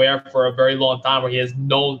been with Cuellar for a very long time, where he has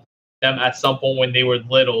known them at some point when they were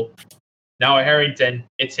little. Now at Harrington,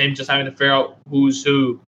 it's him just having to figure out who's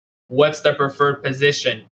who, what's their preferred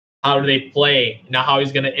position, how do they play, now how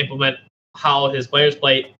he's going to implement how his players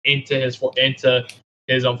play into his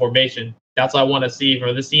formation. That's what I want to see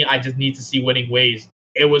from this team. I just need to see winning ways.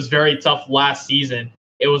 It was very tough last season.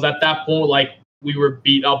 It was at that point like we were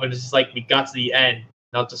beat up, and it's just like we got to the end.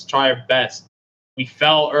 Now just try our best. We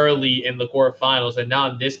fell early in the quarterfinals, and now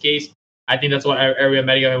in this case, I think that's what every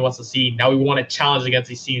American wants to see. Now we want to challenge against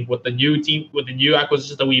these teams with the new team, with the new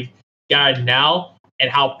acquisitions that we've got now, and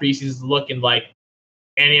how preseason is looking like.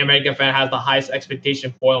 Any American fan has the highest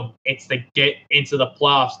expectation for them. It's to get into the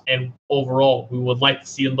playoffs, and overall, we would like to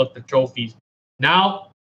see them lift the trophies.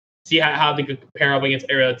 Now, see how they could compare up against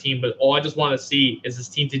every other team. But all I just want to see is this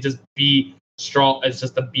team to just be strong. It's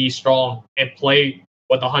just to be strong and play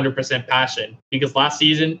with 100% passion. Because last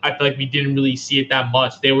season, I feel like we didn't really see it that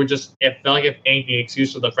much. They were just, it felt like, if anything,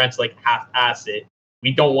 excuse for the French, like half-ass it.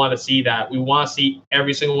 We don't want to see that. We want to see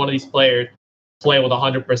every single one of these players play with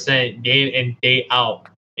 100% day in and day out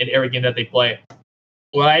in every game that they play.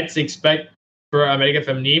 What I'd expect for America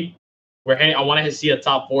Femenil, I want to see a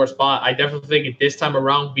top 4 spot. I definitely think this time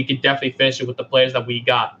around, we could definitely finish it with the players that we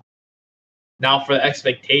got. Now for the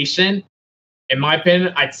expectation, in my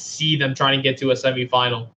opinion, I'd see them trying to get to a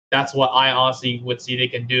semifinal. That's what I honestly would see they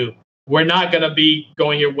can do. We're not going to be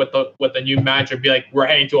going here with the new manager, be like, we're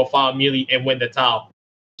heading to a final immediately and win the title.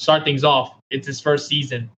 Start things off. It's his first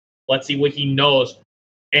season. Let's see what he knows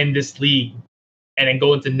in this league, and then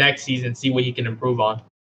go into next season, see what he can improve on.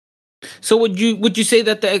 So would you say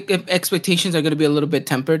that the expectations are going to be a little bit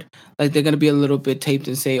tempered? Like they're going to be a little bit taped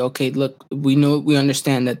and say, okay, look, we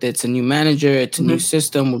understand that it's a new manager, it's a new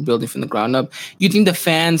system, we're building from the ground up. You think the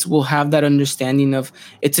fans will have that understanding of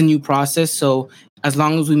it's a new process, so as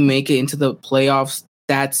long as we make it into the playoffs,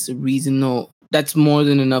 that's reasonable. That's more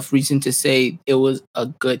than enough reason to say it was a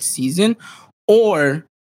good season? Or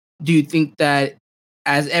do you think that,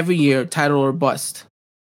 as every year, title or bust?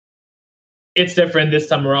 It's different this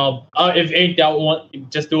time around. If ain't that one,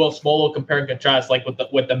 just do a small little compare and contrast, like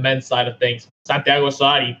with the men's side of things. Santiago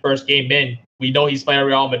Solari, first game in, we know he's playing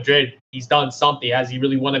Real Madrid. He's done something. Has he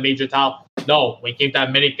really won a major title? No. When it came to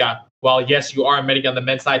America, well, yes, you are America on the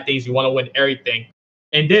men's side of things. You want to win everything.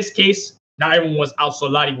 In this case, not everyone was out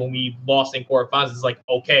Solari when we lost in quarterfinals. It's like,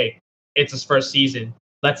 okay, it's his first season.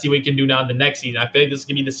 Let's see what he can do now in the next season. I feel like this is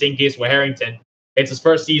going to be the same case with Harrington. It's his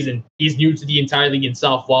first season. He's new to the entire league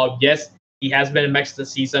himself. While, yes, he has been in Mexico to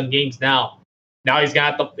see some games now. Now he's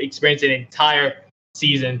going to have to experience an entire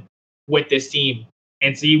season with this team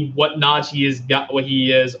and see what knowledge he has got, what he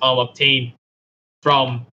has obtained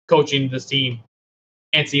from coaching this team,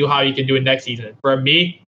 and see how he can do it next season. For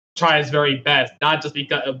me, try his very best, not just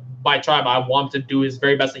because by try, but I want him to do his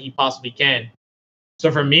very best that he possibly can.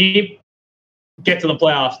 So for me, get to the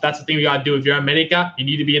playoffs. That's the thing we got to do. If you're America, you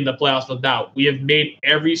need to be in the playoffs, no doubt. We have made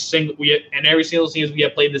every single season we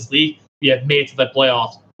have played this league, we have made it to the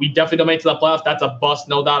playoffs. We definitely don't make it to the playoffs. That's a bust,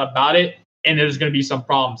 no doubt about it. And there's going to be some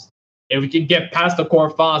problems. If we can get past the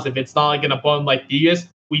quarterfinals, if it's not like an opponent like Tigres,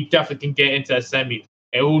 we definitely can get into the semis.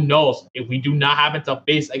 And who knows, if we do not happen to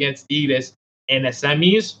face against Tigres in the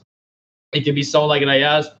semis, it could be someone like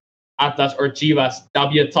Rayas, Atlas, or Chivas.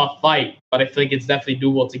 That'll be a tough fight, but I think it's definitely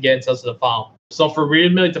doable to get into the final. So for Real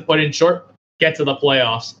Madrid to put in short, get to the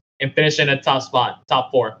playoffs and finish in a top spot,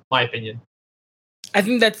 top 4, my opinion. I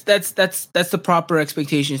think that's the proper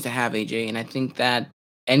expectations to have, AJ, and I think that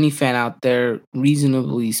any fan out there,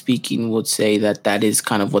 reasonably speaking, would say that that is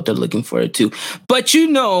kind of what they're looking for too. But you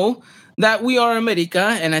know that we are America,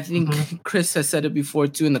 and I think Chris has said it before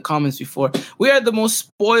too in the comments before. We are the most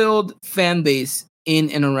spoiled fan base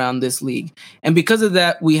in and around this league, and because of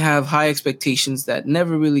that, we have high expectations that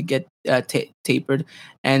never really get tapered,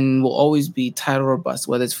 and will always be title or bust,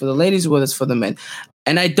 whether it's for the ladies or whether it's for the men.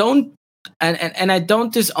 And I don't, and I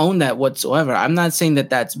don't disown that whatsoever. I'm not saying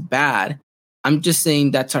that that's bad. I'm just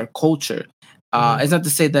saying that's our culture. It's not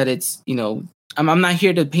to say that it's, you know, I'm not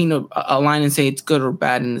here to paint a line and say it's good or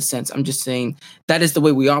bad in the sense. I'm just saying that is the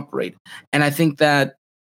way we operate. And I think that,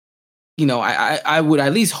 you know, I would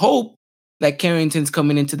at least hope that Carrington's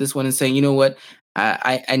coming into this one and saying, you know what,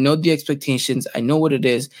 I know the expectations, I know what it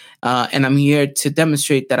is, and I'm here to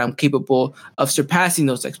demonstrate that I'm capable of surpassing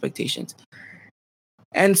those expectations.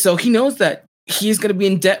 And so he knows that he's going to be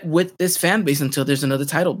in debt with this fan base until there's another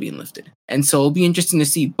title being lifted. And so it'll be interesting to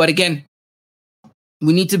see. But again,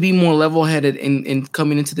 we need to be more level-headed in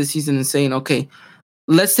coming into the season and saying, okay,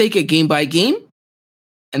 let's take it game by game,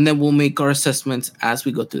 and then we'll make our assessments as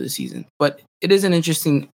we go through the season. But it is an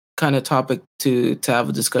interesting kind of topic to have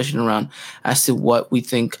a discussion around as to what we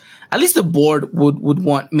think, at least the board would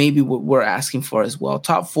want, maybe what we're asking for as well.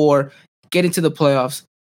 Top 4, get into the playoffs,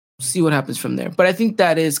 see what happens from there. But I think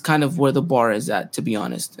that is kind of where the bar is at, to be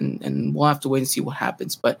honest. And we'll have to wait and see what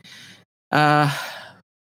happens. But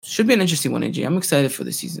should be an interesting one, AJ. I'm excited for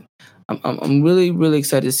the season. I'm really, really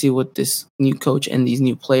excited to see what this new coach and these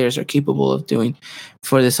new players are capable of doing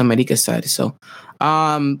for this America side. So,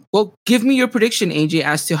 well, give me your prediction, AJ,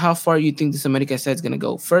 as to how far you think this America side is going to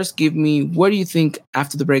go. First, give me, where do you think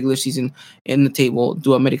after the regular season in the table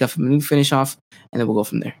do America Femenil finish off, and then we'll go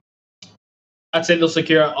from there. I'd say they'll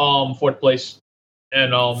secure 4th place.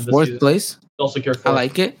 And 4th place? They'll secure 4th. I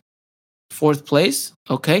like it. 4th place.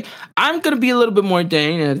 Okay. I'm going to be a little bit more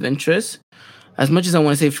daring and adventurous. As much as I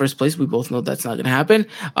want to say 1st place, we both know that's not going to happen.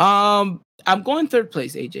 I'm going 3rd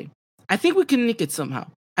place, AJ. I think we can nick it somehow.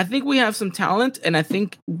 I think we have some talent, and I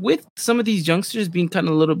think with some of these youngsters being kind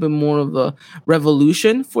of a little bit more of a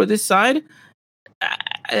revolution for this side,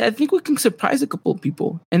 I think we can surprise a couple of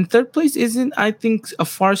people. And 3rd place isn't, I think, a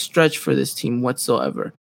far stretch for this team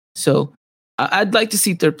whatsoever. So I'd like to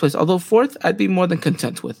see 3rd place. Although 4th, I'd be more than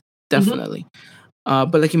content with. Definitely.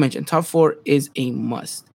 But like you mentioned, top 4 is a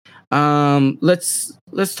must.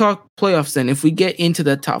 Let's talk playoffs then. If we get into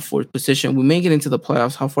the top 4 position, we make it into the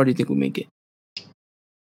playoffs. How far do you think we make it?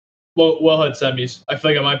 Well hit semis. I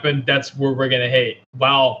feel like in my opinion, that's where we're gonna hit.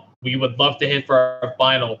 Wow, we would love to hit for our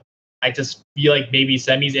final. I just feel like maybe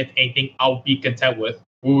semis, if anything, I'll be content with.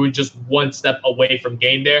 We were just one step away from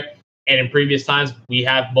getting there. And in previous times, we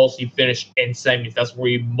have mostly finished in semis. That's where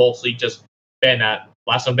we mostly just been at.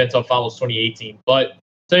 Last one been to a final was 2018. But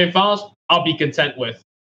semifinals, I'll be content with.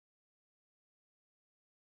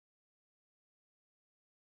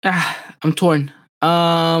 I'm torn.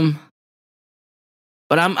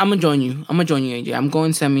 But I'm gonna join you. I'm gonna join you, AJ. I'm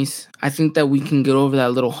going semis. I think that we can get over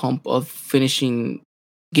that little hump of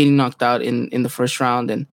getting knocked out in the first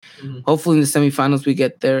round, and hopefully in the semifinals we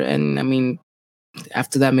get there. And I mean,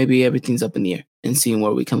 after that, maybe everything's up in the air and seeing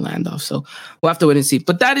where we can land off. So we'll have to wait and see.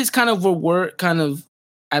 But that is kind of where we're kind of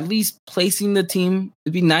at least placing the team.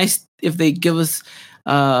 It'd be nice if they give us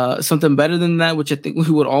something better than that, which I think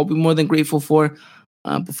we would all be more than grateful for.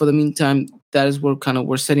 But for the meantime, that is where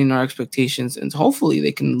we're setting our expectations, and hopefully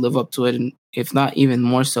they can live up to it, and if not even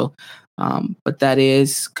more so. But that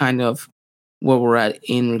is kind of where we're at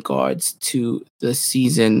in regards to the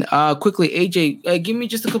season. Quickly, AJ, give me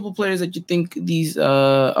just a couple players that you think these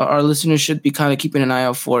our listeners should be kind of keeping an eye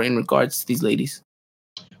out for in regards to these ladies.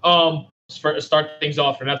 Start things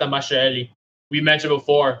off, Renata Masciarelli. We mentioned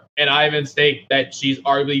before, and I even state that she's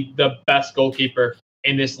arguably the best goalkeeper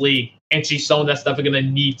in this league, and she's shown that's definitely going to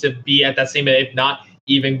need to be at that same, if not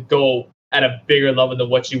even go at a bigger level than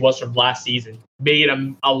what she was from last season. Made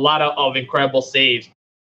a lot of incredible saves,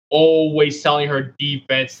 always telling her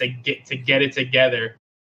defense to get it together,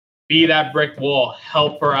 be that brick wall,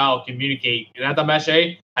 help her out, communicate. And at the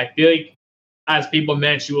Masciarelli, I feel like, as people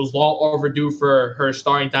mentioned, she was long overdue for her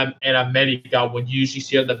starting time in America when you usually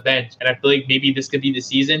see her on the bench. And I feel like maybe this could be the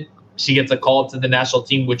season she gets a call to the national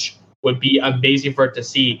team, which would be amazing for her to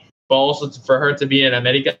see. But also for her to be in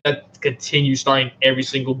America, continue starting every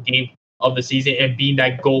single game of the season and being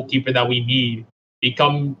that goalkeeper that we need.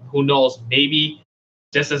 Become, who knows, maybe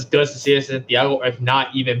just as good as Cecilia Santiago, if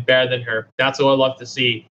not even better than her. That's what I'd love to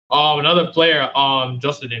see. Another player,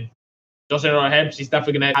 Justin Rohem, she's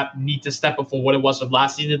definitely going to need to step up from what it was from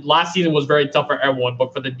last season. Last season was very tough for everyone,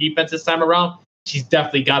 but for the defense this time around, she's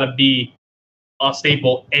definitely got to be a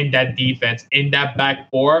staple in that defense. In that back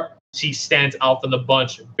four, she stands out from the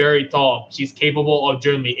bunch. Very tall. She's capable of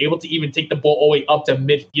dribbling, able to even take the ball all the way up to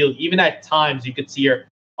midfield. Even at times, you could see her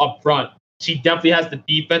up front. She definitely has the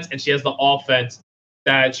defense, and she has the offense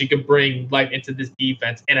that she could bring life into this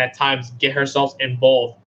defense, and at times get herself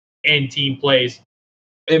involved in team plays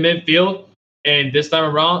in midfield. And this time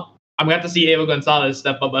around, I'm going to have to see Eva Gonzalez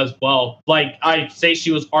step up as well. Like I say, she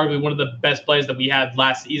was arguably one of the best players that we had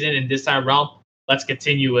last season, and this time around, let's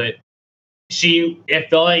continue it. It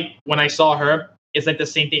felt like when I saw her, it's like the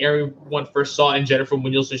same thing everyone first saw in Jennifer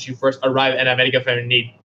Munoz when she first arrived at America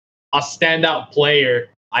Femenil. A standout player,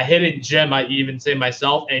 a hidden gem, I even say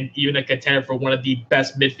myself, and even a contender for one of the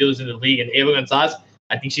best midfielders in the league. And Eva Gonzalez,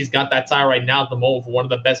 I think she's got that title right now at the moment for one of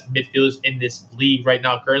the best midfielders in this league right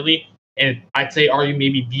now currently. And I'd say argue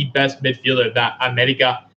maybe the best midfielder that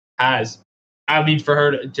America has. I mean, for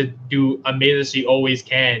her to do amazing as she always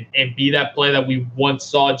can and be that player that we once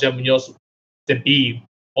saw Jem Munoz to be.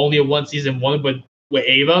 Only a one season one, but with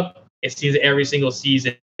Ava, it seems every single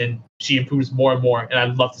season she improves more and more, and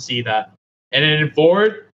I'd love to see that. And then in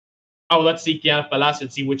forward, let's see Kiana Palacio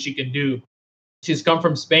and see what she can do. She's come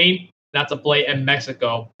from Spain, not to play in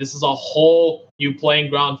Mexico. This is a whole new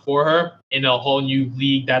playing ground for her in a whole new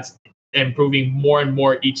league that's improving more and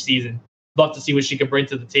more each season. Love to see what she can bring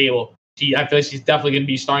to the table. I feel like she's definitely going to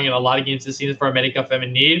be starting in a lot of games this season for America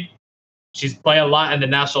Femenil. She's playing a lot in the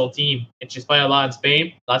national team, and she's playing a lot in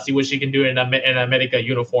Spain. Let's see what she can do in an America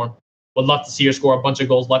uniform. Would love to see her score a bunch of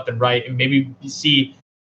goals left and right, and maybe see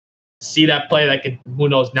that play that could, who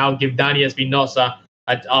knows, now give Dani Espinosa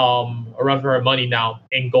a run for her money now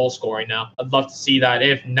in goal scoring now. I'd love to see that.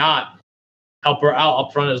 If not, help her out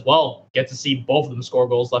up front as well. Get to see both of them score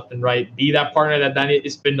goals left and right. Be that partner that Dani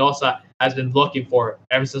Espinosa has been looking for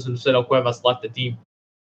ever since Lucero Cuevas left the team.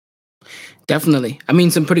 Definitely. I mean,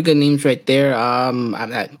 some pretty good names right there.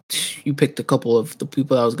 You picked a couple of the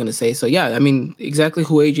people I was going to say. So, yeah, I mean, exactly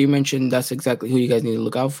who AJ mentioned, that's exactly who you guys need to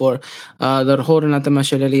look out for. The whole Renata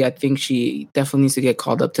Masciarelli, I think she definitely needs to get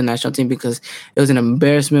called up to the national team because it was an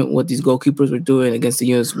embarrassment what these goalkeepers were doing against the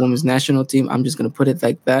U.S. women's national team. I'm just going to put it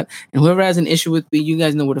like that. And whoever has an issue with me, you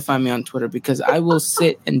guys know where to find me on Twitter because I will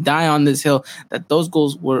sit and die on this hill that those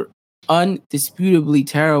goals were undisputably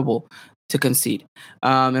terrible to concede.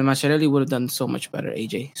 And Masciarelli would have done so much better,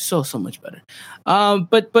 AJ. So much better.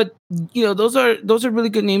 But you know, those are really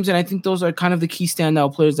good names, and I think those are kind of the key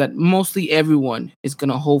standout players that mostly everyone is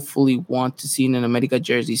gonna hopefully want to see in an America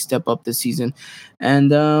jersey step up this season.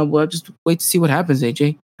 And we'll just wait to see what happens,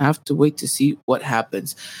 AJ. I have to wait to see what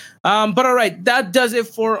happens. But all right, that does it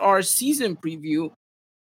for our season preview.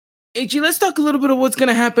 AJ, let's talk a little bit of what's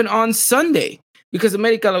gonna happen on Sunday. Because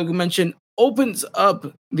America, like we mentioned, opens up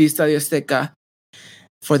the Estadio Azteca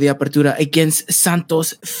for the Apertura against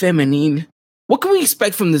Santos Femenil. What can we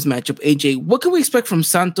expect from this matchup, AJ? What can we expect from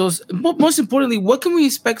Santos? Most importantly, what can we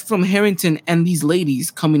expect from Harrington and these ladies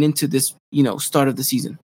coming into this, start of the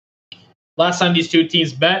season? Last time these two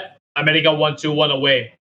teams met, America won 2-1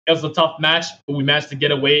 away. It was a tough match, but we managed to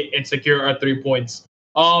get away and secure our 3 points.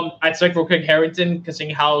 I expect for Craig Harrington,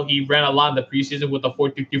 considering how he ran a lot in the preseason with the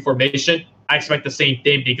 4-2-3 formation, I expect the same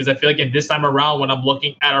thing because I feel like in this time around, when I'm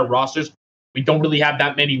looking at our rosters, we don't really have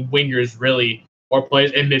that many wingers really or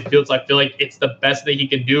players in midfield. So I feel like it's the best thing he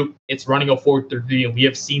can do. It's running a 4-3-3, and we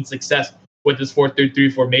have seen success with this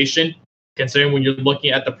 4-3-3 formation. Considering when you're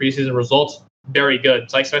looking at the preseason results, very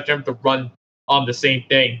good. So I expect him to run the same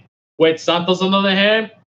thing. With Santos, on the other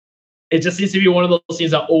hand, it just seems to be one of those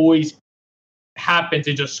teams that always happen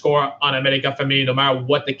to just score on America Femenil, no matter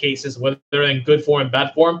what the case is, whether they're in good form,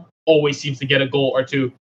 bad form, always seems to get a goal or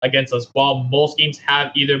two against us. While most games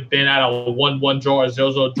have either been at a 1-1 draw or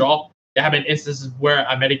 0-0 draw, there have been instances where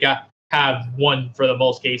America have won for the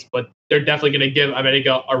most case, but they're definitely going to give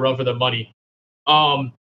America a run for the money.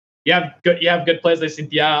 You have good players like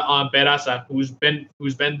Cynthia Peraza, who's been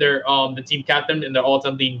their the team captain and their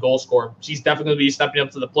all-time leading goal scorer. She's definitely going to be stepping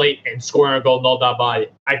up to the plate and scoring a goal, no doubt about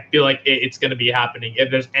it. I feel like it's going to be happening.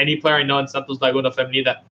 If there's any player I know in Santos Laguna Femenil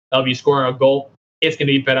that'll be scoring a goal, it's going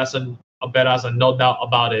to be Peraza, no doubt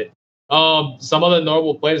about it. Some of the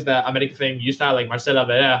notable players that America Femenil used to have, like Marcela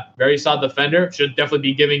Vera, very solid defender, should definitely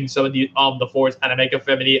be giving some of the forwards at America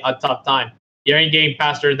Femenil a tough time. The Aaron game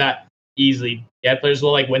passed her that easily. Yeah, players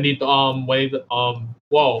like Wendy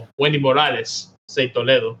Morales, say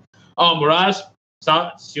Toledo. Morales,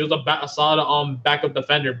 she was a solid backup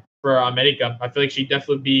defender for America. I feel like she'd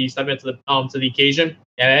definitely be stepping into to the occasion.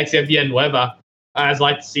 And Alexia Villanueva, I'd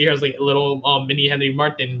like to see her as like a little mini Henry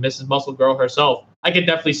Martin, Mrs. Muscle Girl herself. I could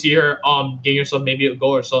definitely see her getting herself maybe a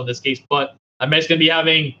goal or so in this case. But America's going to be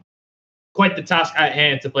having quite the task at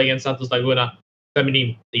hand to play against Santos Laguna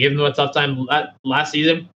Femenil. They gave them a tough time last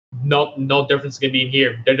season. No difference going to be in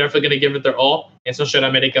here. They're definitely going to give it their all, and so should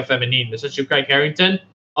America Femenil. Especially Craig Harrington.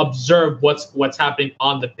 Observe what's happening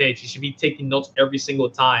on the pitch. You should be taking notes every single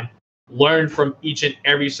time. Learn from each and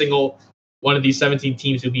every single one of these 17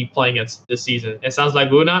 teams who'll be playing against this season. It sounds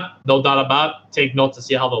like Laguna, no doubt about it. Take notes to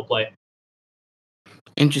see how they'll play.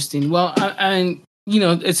 Interesting. Well,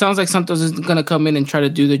 it sounds like Santos is going to come in and try to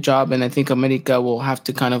do the job, and I think America will have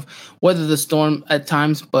to kind of weather the storm at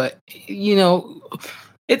times. But,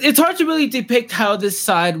 it's hard to really depict how this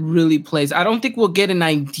side really plays. I don't think we'll get an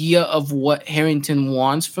idea of what Harrington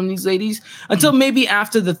wants from these ladies until maybe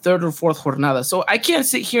after the third or fourth jornada. So I can't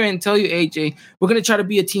sit here and tell you, AJ, we're going to try to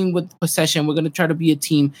be a team with possession. We're going to try to be a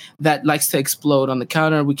team that likes to explode on the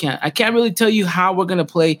counter. I can't really tell you how we're going to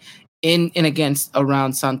play in and against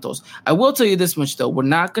around Santos. I will tell you this much, though. We're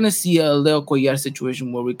not going to see a Leo Cuellar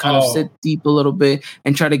situation where we kind of sit deep a little bit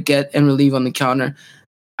and try to get and relieve on the counter.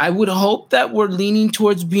 I would hope that we're leaning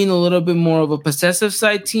towards being a little bit more of a possessive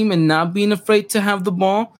side team and not being afraid to have the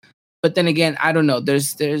ball. But then again, I don't know.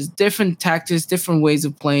 There's different tactics, different ways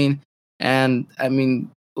of playing. And I mean,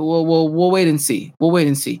 we'll wait and see.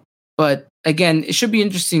 But again, it should be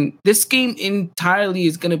interesting. This game entirely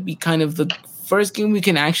is going to be kind of the first game we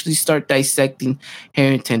can actually start dissecting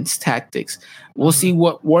Harrington's tactics. We'll see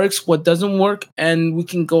what works, what doesn't work, and we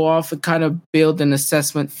can go off and kind of build an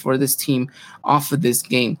assessment for this team off of this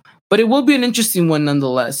game. But it will be an interesting one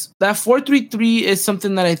nonetheless. That 4-3-3 is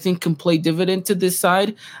something that I think can play dividend to this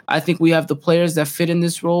side. I think we have the players that fit in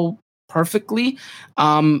this role perfectly.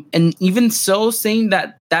 And even so, saying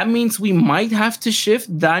that means we might have to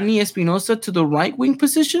shift Dani Espinosa to the right wing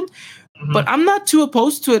position. But I'm not too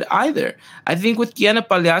opposed to it either. I think with Kiana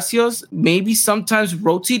Palacios, maybe sometimes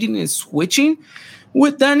rotating and switching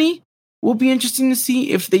with Dani will be interesting to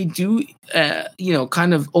see if they do,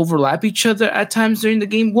 kind of overlap each other at times during the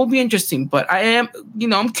game. Will be interesting. But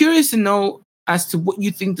I'm curious to know as to what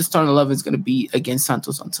you think the starting 11 is going to be against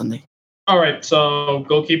Santos on Sunday. All right, so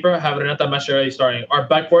goalkeeper, have Renata Mascherelli starting. Our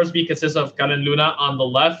back fours consists of Karen Luna on the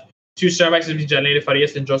left. Two center backs will be Janelle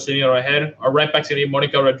Farias and Jocelyn Rojer. Our right backs going to be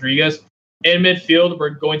Monica Rodriguez. In midfield, we're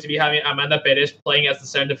going to be having Amanda Perez playing as the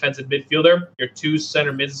center defensive midfielder. Your two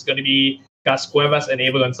center mids is going to be Cas Cuevas and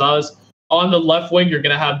Eva Gonzalez. On the left wing, you're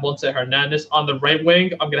going to have Montse Hernandez. On the right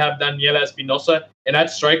wing, I'm going to have Daniela Espinosa. And at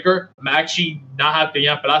striker, I'm actually not have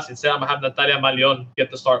Peña Pelas. Instead, I'm going to have Natalia Malion get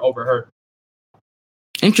the start over her.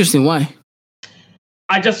 Interesting. Why?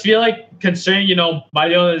 I just feel like, considering,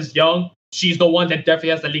 Malion is young, she's the one that definitely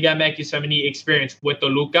has the Liga MX Femenil experience with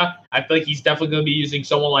Toluca. I feel like he's definitely going to be using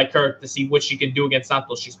someone like her to see what she can do against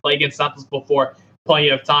Santos. She's played against Santos before plenty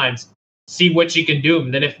of times. See what she can do.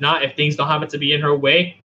 And then if things don't happen to be in her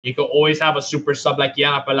way, you can always have a super sub like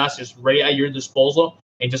Kiana Palacios right at your disposal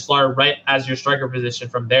and just start right as your striker position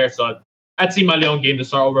from there. So I'd see my Leon game to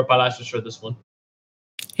start over Palacios for this one.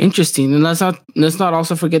 Interesting. And let's not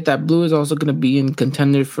also forget that Blue is also going to be in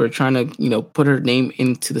contender for trying to, put her name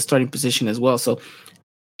into the starting position as well. So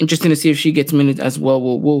interesting to see if she gets minutes as well.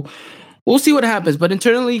 We'll see what happens. But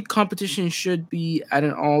internally, competition should be at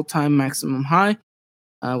an all-time maximum high,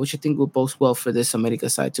 which I think will bode well for this America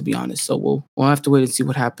side, to be honest. So we'll have to wait and see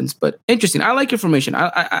what happens. But interesting. I like your formation.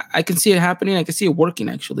 I can see it happening. I can see it working,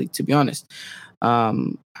 actually, to be honest.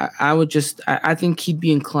 I think he'd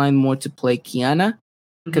be inclined more to play Kiana,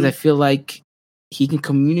 because I feel like he can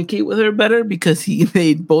communicate with her better because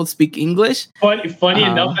they both speak English. Funny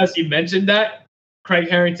enough, as you mentioned that, Craig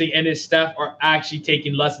Harrington and his staff are actually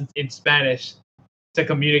taking lessons in Spanish to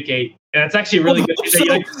communicate, and it's actually really good that you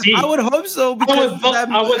like to see. I would hope so because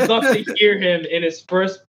I would love to hear him in his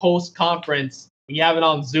first post conference. We have it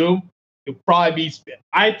on Zoom. He'll probably be.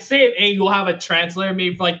 I'd say you'll have a translator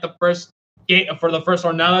maybe for like the first game for the first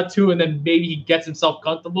jornada too, and then maybe he gets himself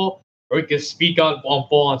comfortable, or he can speak on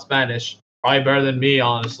full on Spanish. Probably better than me,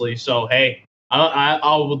 honestly. So hey,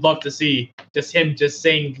 I would love to see just him just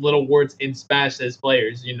saying little words in Spanish to his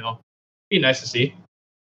players. Be nice to see.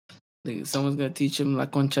 Someone's gonna teach him La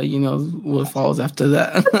Concha. You know what follows after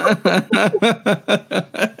that.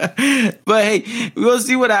 But hey, we'll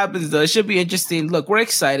see what happens though. It should be interesting. Look, we're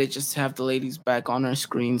excited just to have the ladies back on our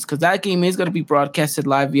screens because that game is gonna be broadcasted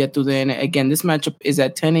live via TUDN. Again, this matchup is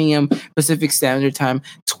at 10 a.m. Pacific Standard Time,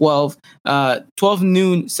 12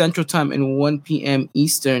 noon Central Time, and 1 p.m.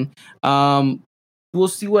 Eastern. We'll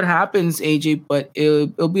see what happens, AJ, but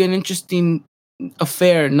it'll be an interesting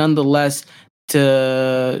affair nonetheless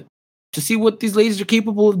to see what these ladies are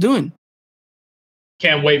capable of doing.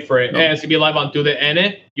 Can't wait for it. No. And it's going to be live on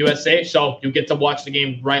TUDN USA, so you get to watch the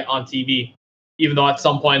game right on TV. Even though at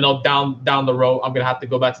some point, down the road, I'm going to have to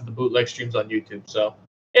go back to the bootleg streams on YouTube. So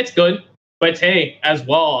it's good. But hey, as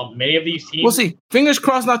well, many of these teams... We'll see. Fingers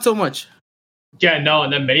crossed, not so much. Yeah, no,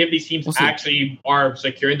 and then many of these teams actually are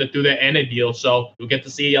securing the TUDN deal, so you'll get to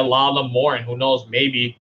see a lot of them more, and who knows,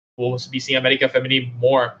 maybe we'll be seeing America Femenil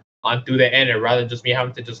more on TUDN rather than just me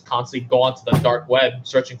having to just constantly go onto the dark web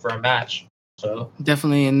searching for a match. So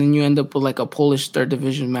definitely, and then you end up with like a Polish third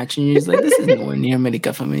division match, and you're just like, this is nowhere near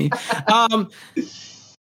America Femenil.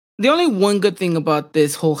 The only one good thing about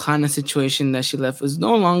this whole Hana situation that she left was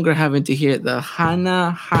no longer having to hear the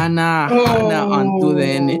Hana on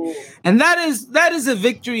TUDN. And that is a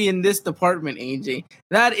victory in this department, AJ.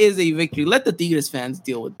 That is a victory. Let the Tigres fans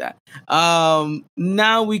deal with that.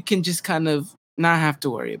 Now we can just kind of not have to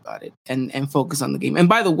worry about it and focus on the game. And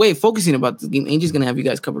by the way, focusing about the game, AJ's going to have you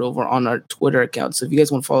guys covered over on our Twitter account. So if you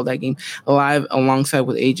guys want to follow that game live alongside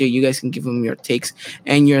with AJ, you guys can give him your takes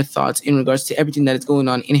and your thoughts in regards to everything that is going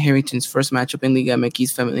on in Harrington's first matchup in Liga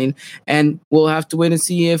MX Femenil. And we'll have to wait and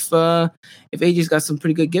see if AJ's got some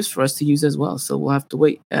pretty good gifts for us to use as well. So we'll have to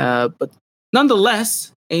wait. But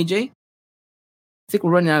nonetheless, AJ, I think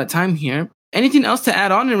we're running out of time here. Anything else to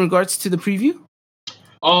add on in regards to the preview?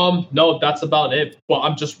 No, that's about it. Well,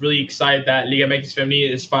 I'm just really excited that Liga MX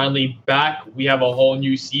Femenil is finally back. We have a whole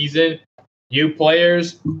new season, new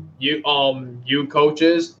players, new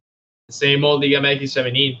coaches, the same old Liga MX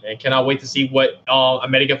Femenil. And cannot wait to see what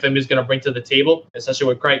America Femenil is going to bring to the table, especially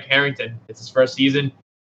with Craig Harrington. It's his first season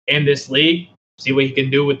in this league. See what he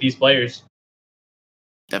can do with these players.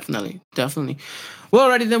 Definitely. Well,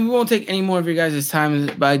 alrighty then, we won't take any more of your guys' time.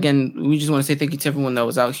 But again, we just want to say thank you to everyone that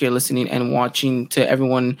was out here listening and watching, to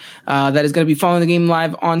everyone that is going to be following the game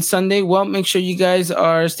live on Sunday. Well, make sure you guys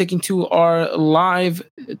are sticking to our live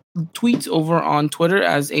tweets over on Twitter,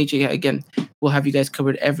 as AJ, again, will have you guys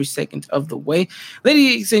covered every second of the way.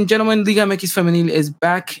 Ladies and gentlemen, Liga MX Femenil is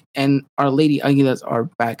back, and our Lady Aguilas are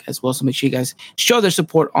back as well. So make sure you guys show their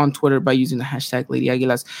support on Twitter by using the hashtag Lady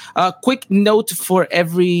Aguilas. Quick note for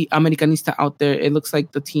every Americanista out there. It looks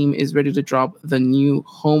like the team is ready to drop the new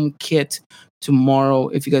home kit tomorrow.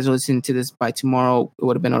 If you guys are listening to this by tomorrow, it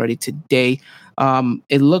would have been already today.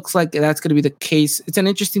 It looks like that's going to be the case. It's an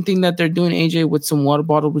interesting thing that they're doing, AJ, with some water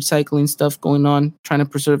bottle recycling stuff going on, trying to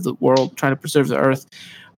preserve the world, trying to preserve the earth.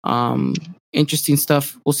 Interesting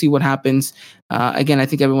stuff. We'll see what happens. Again, I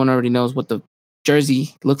think everyone already knows what the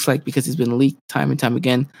jersey looks like because it's been leaked time and time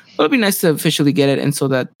again. But it'll be nice to officially get it, and so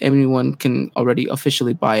that everyone can already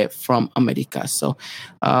officially buy it from America. So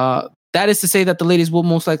that is to say that the ladies will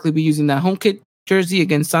most likely be using that home kit jersey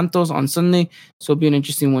against Santos on Sunday. So it'll be an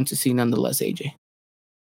interesting one to see nonetheless, AJ.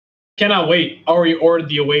 Cannot wait. Already ordered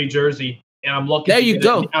the away jersey, and I'm looking. There you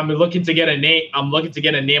go. I'm looking to get a name. I'm looking to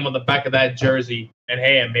get a name on the back of that jersey. And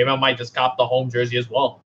hey, maybe I might just cop the home jersey as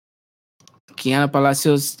well. Kiana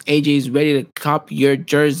Palacios, AJ is ready to cop your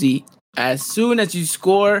jersey as soon as you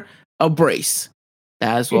score a brace.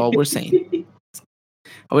 That's all we're saying.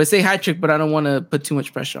 I would say hat trick, but I don't want to put too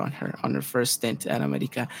much pressure on her first stint at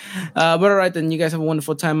America. But all right, then you guys have a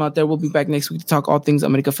wonderful time out there. We'll be back next week to talk all things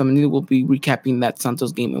America Femenil. We'll be recapping that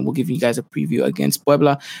Santos game, and we'll give you guys a preview against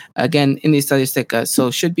Puebla again in the Estadio Azteca. So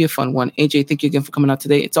it should be a fun one. AJ, thank you again for coming out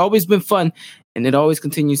today. It's always been fun, and it always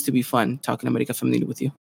continues to be fun talking America Femenil with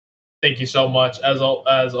you. Thank you so much. As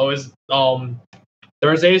always,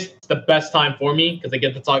 Thursdays it's the best time for me because I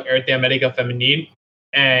get to talk everything America Femenil,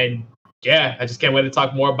 and yeah, I just can't wait to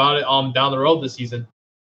talk more about it down the road this season.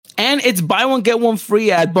 And it's buy one get one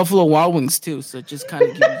free at Buffalo Wild Wings too. So just kind of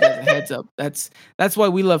give you guys a heads up. That's why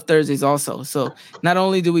we love Thursdays also. So not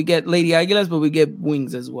only do we get Lady Aguilas, but we get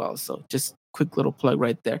wings as well. So just quick little plug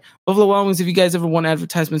right there. Buffalo Wild Wings, if you guys ever want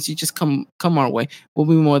advertisements, you just come our way. We'll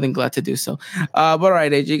be more than glad to do so. But all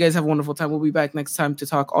right, AJ, you guys have a wonderful time. We'll be back next time to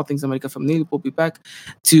talk all things America Femenil. We'll be back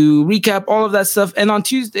to recap all of that stuff. And on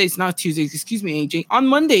Tuesdays, excuse me, AJ, on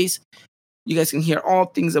Mondays, you guys can hear all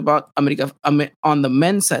things about America on the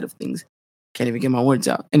men's side of things. Can't even get my words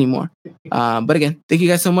out anymore. But again, thank you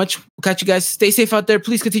guys so much. We'll catch you guys. Stay safe out there.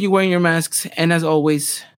 Please continue wearing your masks. And as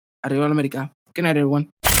always, Arriba America. Good night, everyone.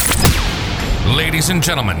 Ladies and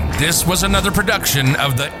gentlemen, this was another production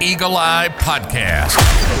of the Eagle Eye Podcast,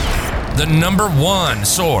 the #1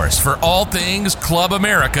 source for all things Club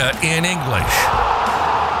America in English.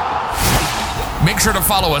 Make sure to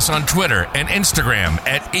follow us on Twitter and Instagram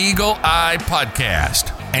at Eagle Eye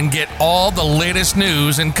Podcast and get all the latest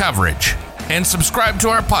news and coverage. And subscribe to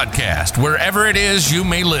our podcast wherever it is you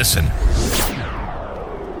may listen.